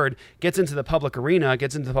God's word, gets into the public arena,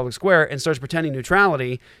 gets into the public square, and starts pretending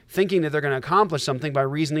neutrality, thinking that they're going to accomplish something by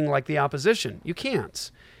reasoning like the opposition. You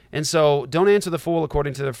can't. And so don't answer the fool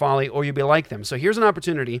according to their folly, or you'll be like them. So here's an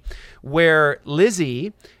opportunity where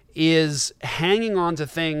Lizzie is hanging on to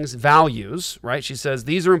things, values, right? She says,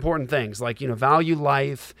 these are important things, like, value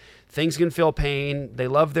life, things can feel pain, they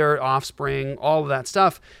love their offspring, all of that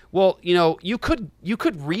stuff. Well, you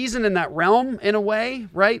could reason in that realm in a way,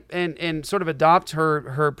 right? And sort of adopt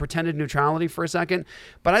her pretended neutrality for a second.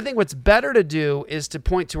 But I think what's better to do is to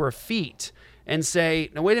point to her feet and say,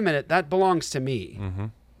 no, wait a minute, that belongs to me. Mm-hmm.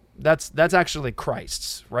 That's actually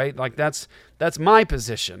Christ's, right? Like that's my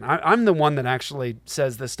position. I'm the one that actually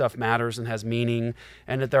says this stuff matters and has meaning,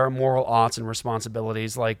 and that there are moral oughts and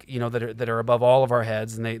responsibilities, like that are above all of our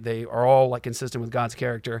heads, and they are all like consistent with God's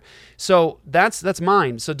character. So that's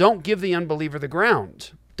mine. So don't give the unbeliever the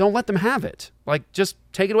ground. Don't let them have it. Like just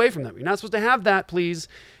take it away from them. You're not supposed to have that. Please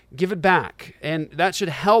give it back, and that should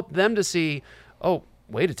help them to see. Oh,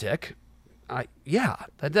 wait a tick.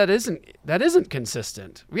 that isn't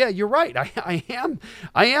consistent. Yeah, you're right. I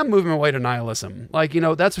am moving away to nihilism. Like,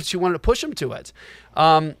 that's what she wanted to push him to it.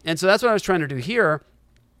 And so that's what I was trying to do here.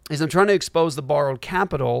 Is I'm trying to expose the borrowed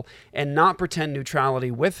capital and not pretend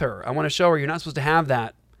neutrality with her. I want to show her you're not supposed to have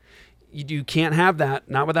that. You can't have that,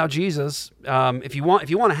 not without Jesus. If you want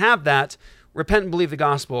to have that, repent and believe the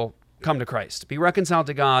gospel, come to Christ, be reconciled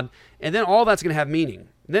to God, and then all that's going to have meaning.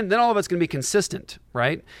 Then all of it's going to be consistent,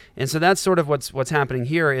 right? And so that's sort of what's happening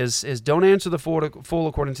here is don't answer the fool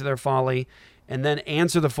according to their folly, and then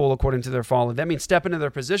answer the fool according to their folly. That means step into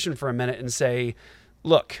their position for a minute and say,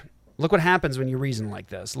 look what happens when you reason like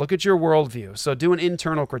this. Look at your worldview. So do an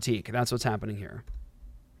internal critique. That's what's happening here.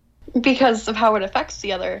 Because of how it affects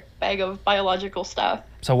the other bag of biological stuff.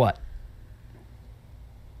 So what?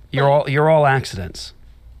 You're all accidents.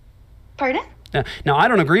 Pardon? Now, I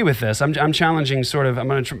don't agree with this. I'm challenging sort of, I'm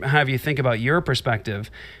going to have you think about your perspective.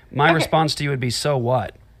 My response to you would be, so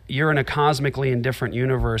what? You're in a cosmically indifferent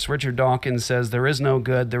universe. Richard Dawkins says there is no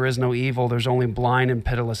good, there is no evil, there's only blind and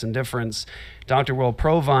pitiless indifference. Dr. Will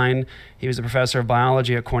Provine, he was a professor of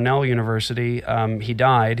biology at Cornell University. He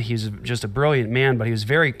died. He's just a brilliant man, but he was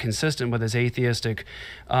very consistent with his atheistic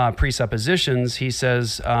presuppositions. He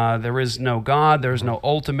says there is no God, there is no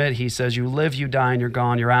ultimate. He says you live, you die, and you're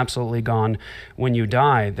gone. You're absolutely gone when you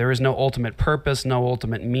die. There is no ultimate purpose, no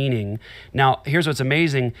ultimate meaning. Now, here's what's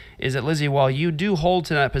amazing is that, Lizzie, while you do hold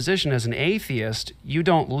to that position as an atheist, you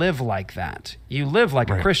don't live like that. You live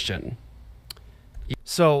like a Christian.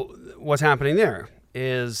 So what's happening there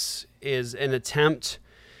is an attempt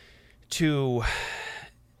to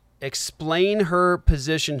explain her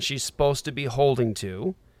position she's supposed to be holding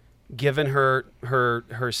to, given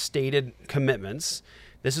her stated commitments.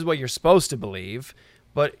 This is what you're supposed to believe,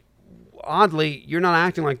 but oddly, you're not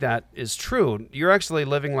acting like that is true. You're actually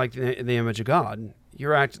living like the image of God.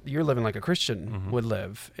 You're living like a Christian would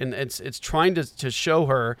live, and it's trying to show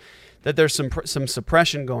her that there's some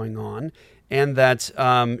suppression going on, and that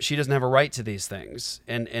she doesn't have a right to these things.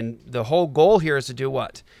 And the whole goal here is to do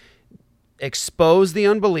what? Expose the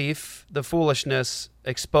unbelief, the foolishness,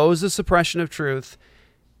 expose the suppression of truth,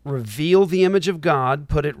 reveal the image of God,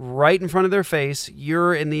 put it right in front of their face.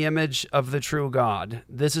 You're in the image of the true God.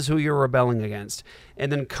 This is who you're rebelling against.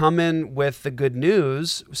 And then come in with the good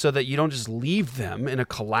news so that you don't just leave them in a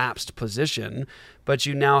collapsed position, but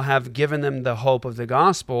you now have given them the hope of the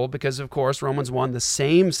gospel, because, of course, Romans 1, the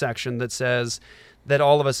same section that says that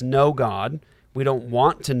all of us know God, we don't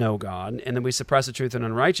want to know God, and then we suppress the truth and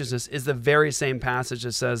unrighteousness, is the very same passage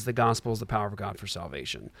that says the gospel is the power of God for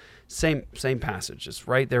salvation. Same passage. It's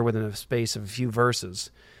right there within a space of a few verses.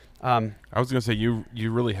 I was going to say, you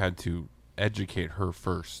really had to educate her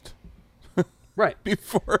first. Right.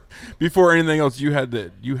 Before anything else, you had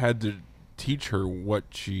to teach her what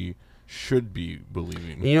she should be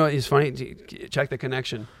believing. You know, it's funny. Check the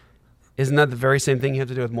connection. Isn't that the very same thing you have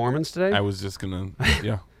to do with Mormons today? I was just going to,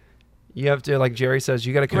 yeah. You have to, like Jerry says,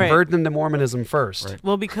 you got to convert them to Mormonism first. Right.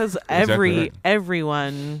 Well, because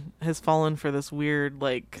everyone has fallen for this weird,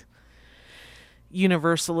 like,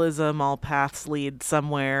 universalism, all paths lead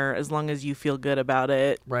somewhere as long as you feel good about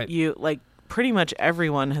it. Right. You, like, pretty much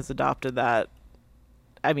everyone has adopted that.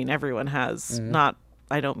 I mean, everyone has. Not,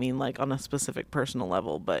 I don't mean, like, on a specific personal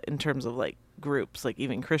level, but in terms of, like, groups, like,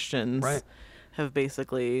 even Christians have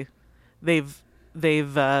basically, we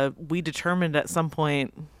determined at some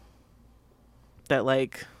point that,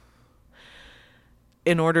 like,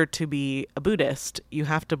 in order to be a Buddhist, you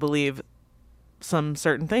have to believe some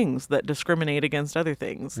certain things that discriminate against other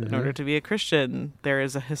things. In order to be a Christian, there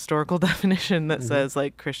is a historical definition that says,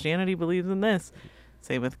 like, Christianity believes in this.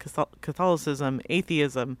 Same with Catholicism,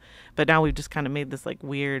 atheism. But now we've just kind of made this, like,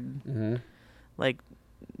 weird, like,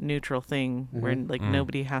 neutral thing where, like,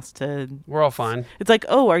 nobody has to... We're all fine. It's like,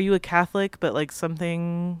 oh, are you a Catholic, but, like,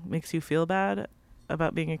 something makes you feel bad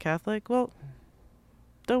about being a Catholic? Well,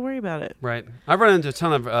 don't worry about it. Right. I've run into a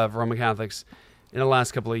ton of Roman Catholics in the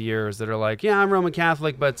last couple of years that are like, yeah, I'm Roman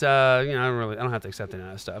Catholic, but I don't have to accept any of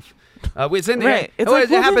that stuff. It's in right. It's like,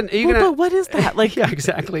 but what is that? Like, yeah,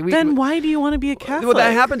 exactly. Then why do you want to be a Catholic? Well,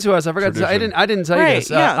 that happened to us. I forgot. I didn't tell you this.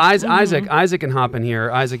 Yeah. Isaac can hop in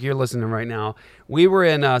here. Isaac, you're listening right now. We were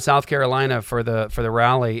in South Carolina for the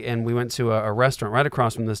rally, and we went to a restaurant right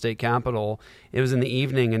across from the state capitol. It was in the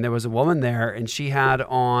evening, and there was a woman there, and she had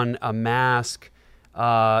on a mask.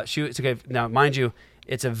 Now, mind you,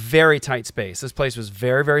 it's a very tight space. This place was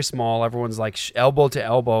very, very small. Everyone's like elbow to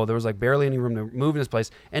elbow. There was like barely any room to move in this place.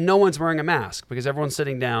 And no one's wearing a mask because everyone's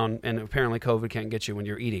sitting down, and apparently COVID can't get you when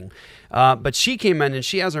you're eating. But she came in and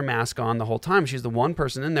she has her mask on the whole time. She's the one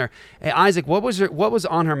person in there. Hey, Isaac, what was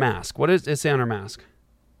on her mask? What does it say on her mask?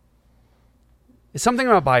 It's something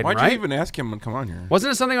about Biden, Why'd right? you even ask him to come on here?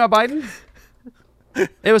 Wasn't it something about Biden?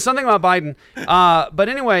 It was something about Biden. But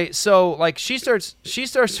anyway, so like she starts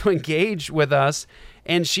to engage with us,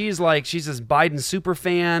 and she's this Biden super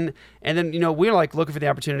fan. And then, we're like looking for the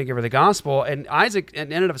opportunity to give her the gospel. And Isaac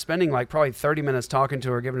ended up spending like probably 30 minutes talking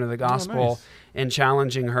to her, giving her the gospel nice. and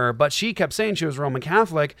challenging her. But she kept saying she was Roman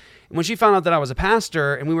Catholic. And when she found out that I was a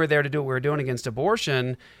pastor and we were there to do what we were doing against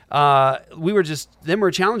abortion, we were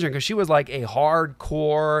challenging her because she was like a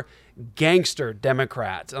hardcore gangster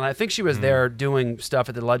Democrat, and I think she was there doing stuff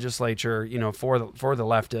at the legislature, for the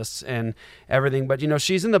leftists and everything. But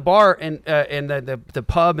she's in the bar and the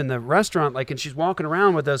pub and the restaurant, like, and she's walking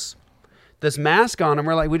around with this mask on,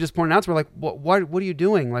 and we just pointed out to her, like, what are you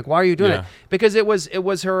doing? Like, why are you doing it? Because it was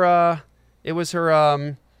her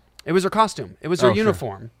costume. It was her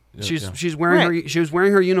uniform. Sure. She's wearing she was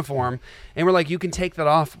wearing her uniform, and we're like, you can take that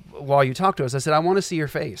off while you talk to us. I said, I want to see your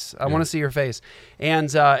face. I want to see your face.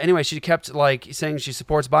 And anyway, she kept like saying she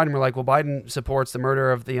supports Biden. We're like, well, Biden supports the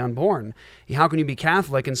murder of the unborn. How can you be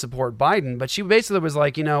Catholic and support Biden? But she basically was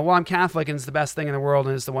like, well, I'm Catholic and it's the best thing in the world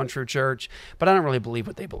and it's the one true church, but I don't really believe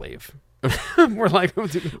what they believe. We're like,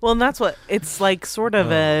 well, and that's what it's like, sort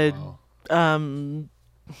of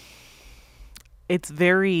it's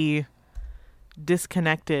very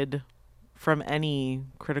disconnected from any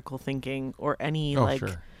critical thinking or any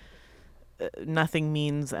nothing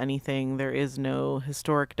means anything. There is no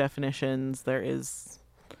historic definitions. It's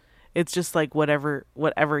just like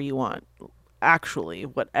whatever you want, actually,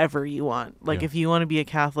 whatever you want. Like if you want to be a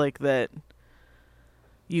Catholic, that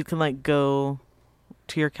you can like go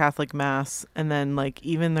to your Catholic mass, and then like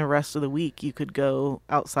even the rest of the week you could go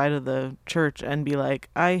outside of the church and be like,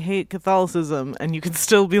 I hate Catholicism, and you could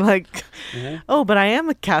still be like, oh, but I am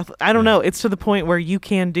a Catholic. I don't know. It's to the point where you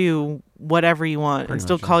can do whatever you want and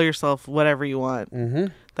still call yourself whatever you want.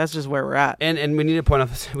 That's just where we're at. And we need to point out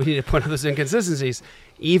those inconsistencies,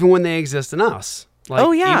 even when they exist in us. Like,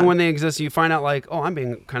 even when they exist, you find out like, oh, I'm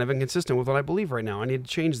being kind of inconsistent with what I believe right now. I need to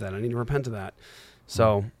change that. I need to repent of that.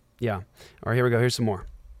 So. Yeah. All right, here we go. Here's some more.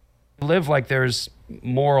 Live like there's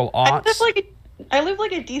moral oughts. I live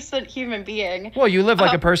like a decent human being. Well, you live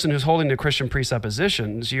like a person who's holding to Christian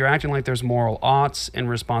presuppositions. You're acting like there's moral oughts and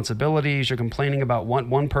responsibilities. You're complaining about what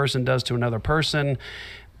one person does to another person,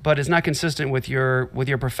 but it's not consistent with your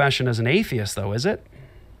profession as an atheist, though, is it?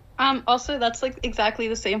 Also, that's like exactly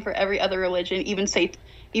the same for every other religion, even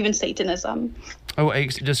Satanism. Oh,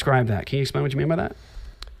 describe that. Can you explain what you mean by that?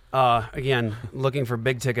 Again, looking for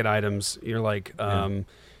big ticket items, you're like,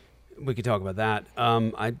 we could talk about that.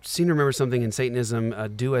 I seem to remember something in Satanism,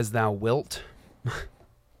 do as thou wilt,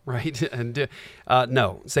 right? And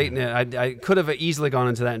no, Satan, I could have easily gone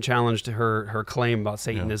into that and challenged her claim about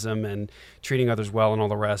Satanism and treating others well and all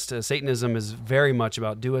the rest. Satanism is very much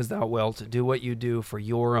about do as thou wilt, do what you do for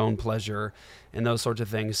your own pleasure and those sorts of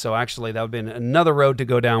things. So actually that would have been another road to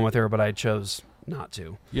go down with her, but I chose not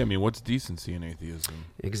to. Yeah, I mean, what's decency in atheism?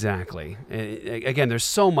 Exactly. Again, there's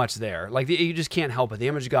so much there. Like, you just can't help it. The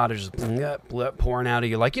image of God is just pouring out of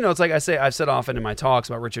you. Like, it's like I've said often in my talks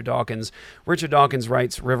about Richard Dawkins. Richard Dawkins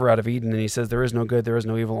writes River Out of Eden, and he says, there is no good, there is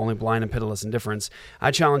no evil, only blind and pitiless indifference. I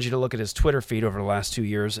challenge you to look at his Twitter feed over the last 2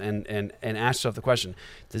 years and ask yourself the question,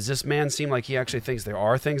 does this man seem like he actually thinks there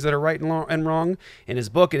are things that are right and wrong? In his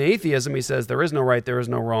book, In Atheism, he says, there is no right, there is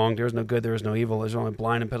no wrong, there is no good, there is no evil, there's only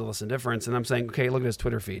blind and pitiless indifference. And I'm saying, okay, look at his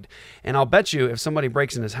Twitter feed. And I'll bet you if somebody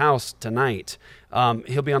breaks in his house tonight,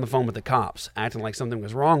 he'll be on the phone with the cops, acting like something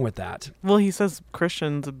was wrong with that. Well, he says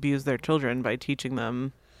Christians abuse their children by teaching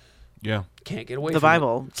them can't get away the from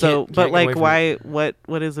Bible. It. So, can't but like, why? What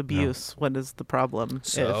is abuse? What is the problem?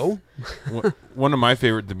 So, one of my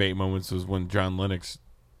favorite debate moments was when John Lennox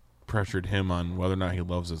pressured him on whether or not he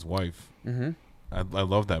loves his wife. Mm-hmm. I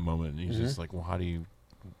love that moment. He's just like, well, how do you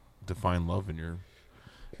define love in your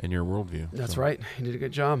worldview? That's right. He did a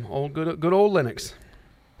good job. Good old Lennox.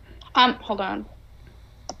 Hold on.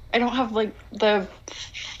 I don't have like the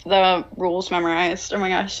rules memorized. Oh my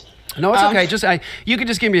gosh. No, it's okay. You could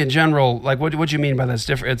just give me a general, like, what do you mean by that's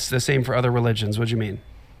different? It's the same for other religions. What do you mean?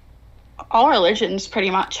 All religions pretty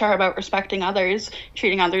much are about respecting others,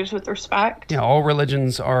 treating others with respect. Yeah, all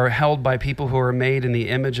religions are held by people who are made in the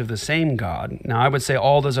image of the same God. Now, I would say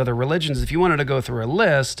all those other religions, if you wanted to go through a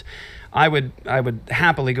list, I would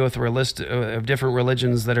happily go through a list of different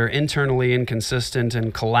religions that are internally inconsistent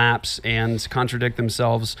and collapse and contradict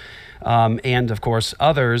themselves, and of course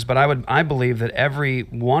others. But I believe that every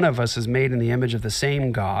one of us is made in the image of the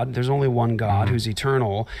same God. There's only one God who's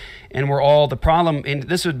eternal, and we're all the problem. And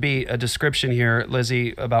this would be a description here,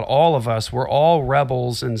 Lizzie, about all of us. We're all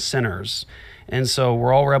rebels and sinners. And so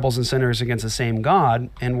we're all rebels and sinners against the same God,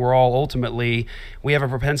 and we're all ultimately, we have a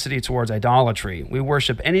propensity towards idolatry. We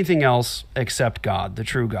worship anything else except God, the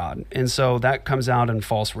true God. And so that comes out in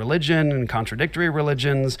false religion and contradictory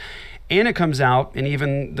religions. And it comes out in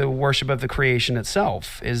even the worship of the creation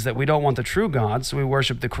itself, is that we don't want the true God, so we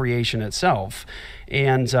worship the creation itself.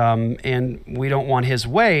 And we don't want his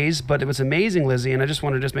ways. But it was amazing, Lizzie, and I just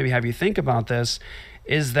want to just maybe have you think about this,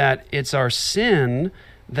 is that it's our sin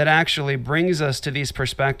that actually brings us to these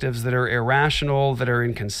perspectives that are irrational, that are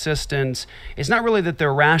inconsistent. It's not really that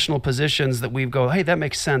they're rational positions that we go, hey, that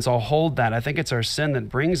makes sense, I'll hold that. I think it's our sin that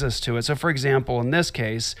brings us to it. So for example, in this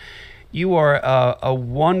case, you are a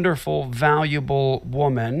wonderful, valuable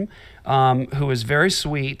woman who is very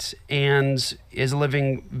sweet and is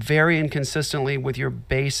living very inconsistently with your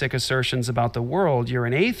basic assertions about the world. You're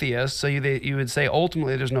an atheist, so you would say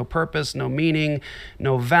ultimately there's no purpose, no meaning,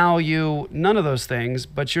 no value, none of those things,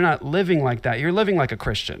 but you're not living like that. You're living like a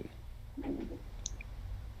Christian.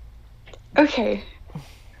 Okay.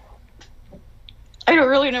 I don't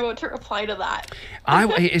really know what to reply to that.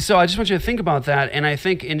 So I just want you to think about that, and I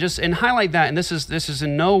think and highlight that. And this is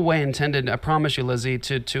in no way intended, I promise you, Lizzie,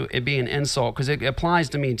 to it be an insult, because it applies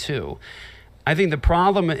to me too. I think the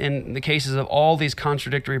problem in the cases of all these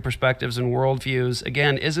contradictory perspectives and worldviews,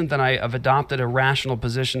 again, isn't that I have adopted a rational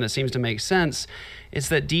position that seems to make sense. It's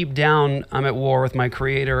that deep down, I'm at war with my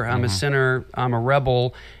Creator. I'm a sinner. I'm a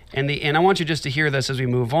rebel. And I want you just to hear this as we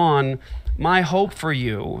move on. My hope for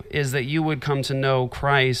you is that you would come to know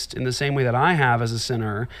Christ in the same way that I have as a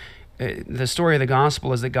sinner. The story of the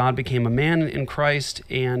gospel is that God became a man in Christ,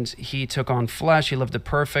 and he took on flesh. He lived a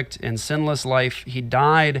perfect and sinless life. He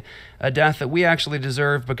died a death that we actually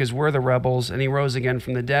deserve because we're the rebels, and he rose again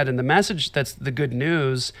from the dead. And the message that's the good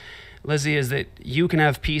news, Lizzie, is that you can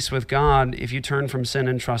have peace with God if you turn from sin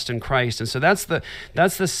and trust in Christ. And so that's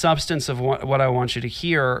the substance of what I want you to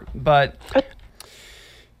hear.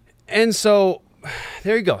 And so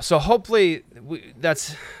there you go. So hopefully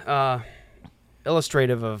that's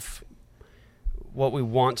illustrative of what we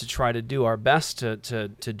want to try to do our best to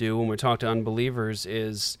do when we talk to unbelievers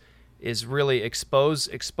is really expose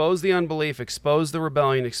the unbelief, expose the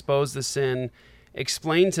rebellion, expose the sin,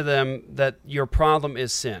 explain to them that your problem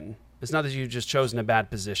is sin. It's not that you've just chosen a bad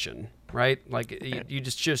position, right? Like you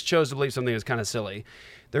just chose to believe something that's kind of silly.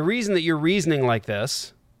 The reason that you're reasoning like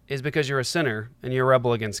this is because you're a sinner and you're a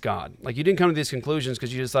rebel against God. Like you didn't come to these conclusions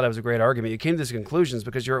because you just thought it was a great argument. You came to these conclusions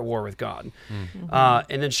because you're at war with God.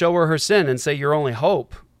 And then show her sin and say your only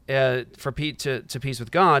hope to peace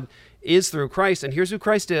with God is through Christ. And here's who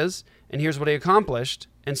Christ is, and here's what he accomplished.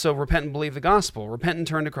 And so repent and believe the gospel. Repent and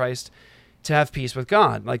turn to Christ to have peace with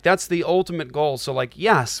God. Like that's the ultimate goal. So like,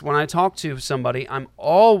 yes, when I talk to somebody, I'm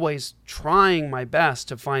always trying my best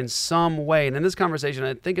to find some way. And in this conversation,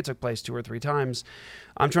 I think it took place 2 or 3 times,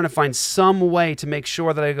 I'm trying to find some way to make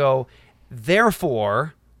sure that I go,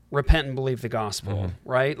 therefore, repent and believe the gospel,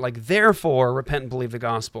 right? Like, therefore, repent and believe the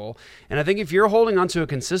gospel. And I think if you're holding on to a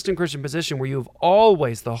consistent Christian position where you've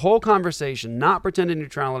always, the whole conversation, not pretended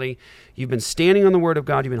neutrality, you've been standing on the word of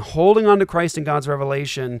God, you've been holding on to Christ and God's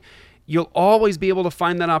revelation, you'll always be able to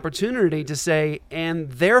find that opportunity to say,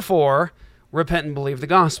 and therefore, repent and believe the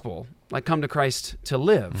gospel. Like come to Christ to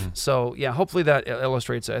live. So yeah, hopefully that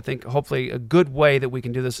illustrates, I think, hopefully a good way that we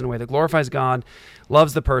can do this in a way that glorifies God,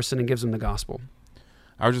 loves the person, and gives them the gospel.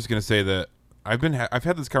 I was just going to say that I've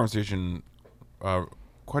had this conversation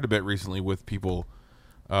quite a bit recently with people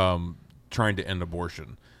trying to end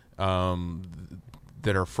abortion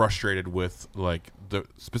that are frustrated with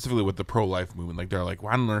specifically with the pro-life movement. Like they're like,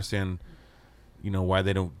 well, I don't understand, why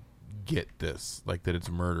they don't get this, like that it's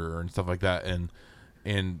murder and stuff like that.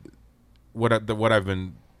 And what I've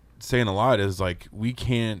been saying a lot is like we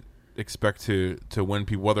can't expect to win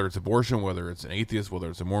people, whether it's abortion, whether it's an atheist, whether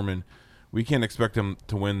it's a Mormon. We can't expect them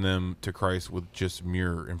to win them to Christ with just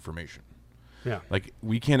mere information. Yeah. Like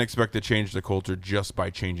we can't expect to change the culture just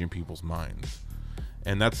by changing people's minds.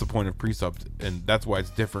 And that's the point of Precept, and that's why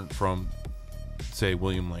it's different from, say,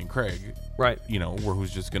 William Lane Craig. Right.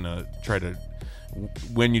 Who's just going to try to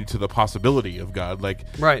win you to the possibility of God. Like,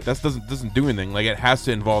 right. That doesn't do anything. Like, it has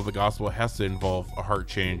to involve the gospel. It has to involve a heart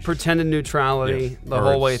change. Pretended neutrality the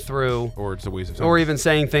whole way through. Or it's a waste of time. Or even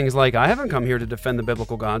saying things like, I haven't come here to defend the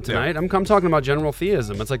biblical God tonight. I'm talking about general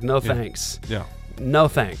theism. It's like, no thanks. Yeah. No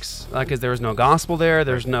thanks. Because there's no gospel there.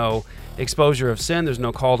 There's no exposure of sin. There's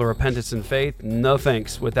no call to repentance and faith. No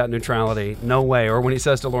thanks with that neutrality. No way. Or when he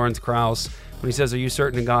says to Lawrence Krauss, when he says, are you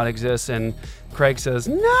certain God exists? And Craig says,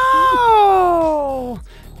 no!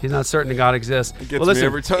 He's not certain God exists. It gets me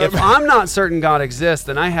every time. If I'm not certain God exists,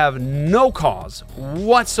 then I have no cause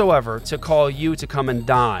whatsoever to call you to come and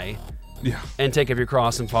die and take up your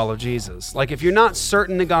cross and follow Jesus. Like, if you're not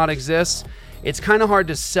certain that God exists, it's kind of hard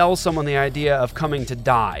to sell someone the idea of coming to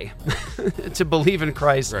die, to believe in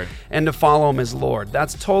Christ and to follow him as Lord.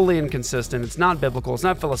 That's totally inconsistent. It's not biblical. It's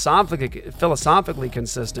not philosophically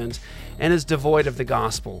consistent, and is devoid of the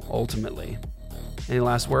gospel, ultimately. Any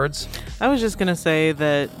last words? I was just going to say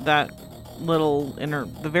that little,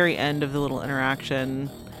 the very end of the little interaction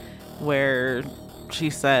where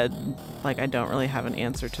she said, like, I don't really have an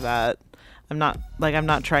answer to that. I'm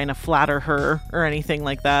not trying to flatter her or anything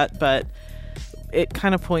like that, but it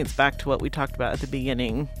kind of points back to what we talked about at the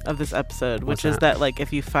beginning of this episode, which is that, like,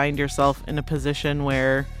 if you find yourself in a position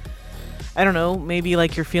where, I don't know, maybe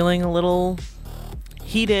like you're feeling a little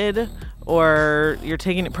heated, or you're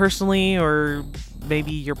taking it personally, or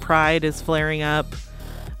maybe your pride is flaring up,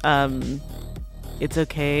 it's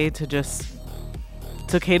okay to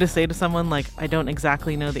say to someone, like, I don't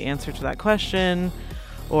exactly know the answer to that question,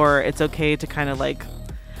 or it's okay to kind of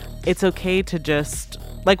it's okay to just,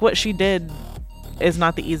 like, what she did is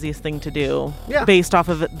not the easiest thing to do based off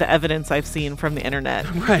of the evidence I've seen from the internet.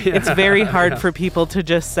 Right. It's very hard for people to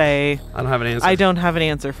just say, I don't have an answer. I don't have an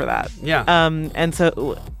answer for that. Yeah. And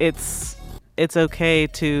so it's okay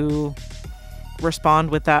to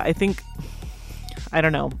respond with that. I think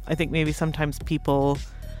maybe sometimes people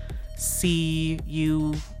see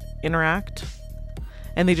you interact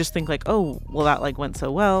and they just think, like, oh, well, that, like, went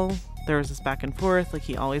so well. There was this back and forth. Like,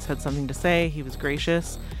 he always had something to say. He was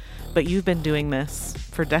gracious. But you've been doing this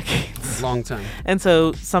for decades. Long time. And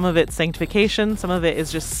so some of it's sanctification. Some of it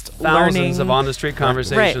is just thousands learning. of on-the-street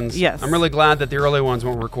conversations. Right, yes. I'm really glad that the early ones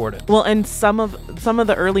weren't recorded. Well, and some of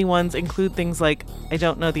the early ones include things like, I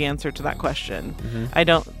don't know the answer to that question.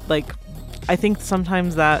 Mm-hmm. I think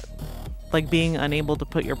sometimes that, like, being unable to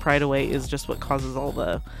put your pride away is just what causes all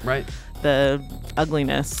the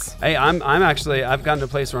ugliness. Hey, I've gotten to a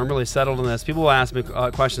place where I'm really settled in this. People will ask me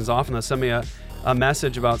questions often. They'll send me a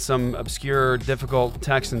message about some obscure, difficult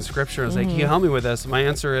text in Scripture and say, can you help me with this? My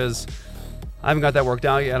answer is, I haven't got that worked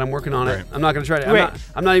out yet. I'm working on it. I'm not going to try to.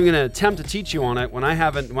 I'm not even going to attempt to teach you on it when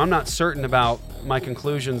I'm not certain about my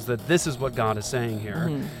conclusions that this is what God is saying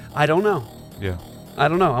here. I don't know. Yeah. I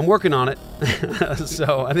don't know. I'm working on it.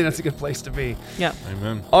 So I think that's a good place to be. Yeah.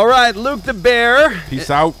 Amen. All right, Luke the Bear. Peace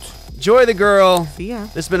out. Joy the Girl. See ya.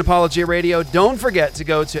 This has been Apologia Radio. Don't forget to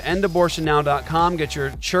go to endabortionnow.com, get your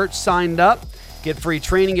church signed up, get free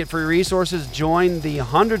training, get free resources, join the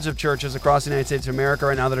hundreds of churches across the United States of America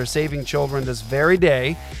right now that are saving children this very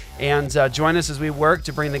day, and join us as we work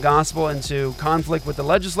to bring the gospel into conflict with the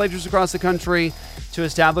legislatures across the country to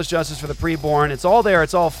establish justice for the preborn. It's all there.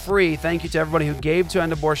 It's all free. Thank you to everybody who gave to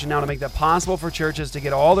End Abortion Now to make that possible for churches to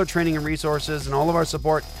get all their training and resources and all of our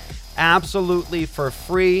support absolutely for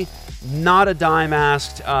free. Not a dime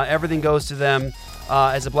asked. Everything goes to them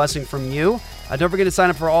as a blessing from you. Don't forget to sign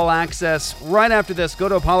up for All Access right after this. Go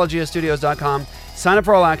to apologiastudios.com. Sign up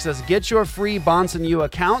for All Access. Get your free Bonson U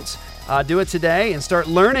account. Do it today and start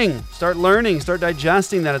learning. Start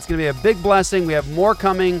digesting that. It's going to be a big blessing. We have more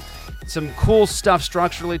coming. Some cool stuff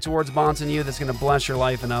structurally towards Bonson U that's going to bless your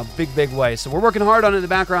life in a big, big way. So we're working hard on it in the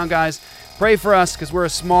background, guys. Pray for us because we're a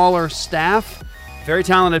smaller staff. Very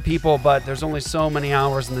talented people, but there's only so many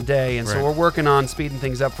hours in the day. And so we're working on speeding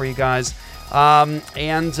things up for you guys. And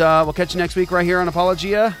we'll catch you next week right here on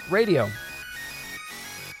Apologia Radio.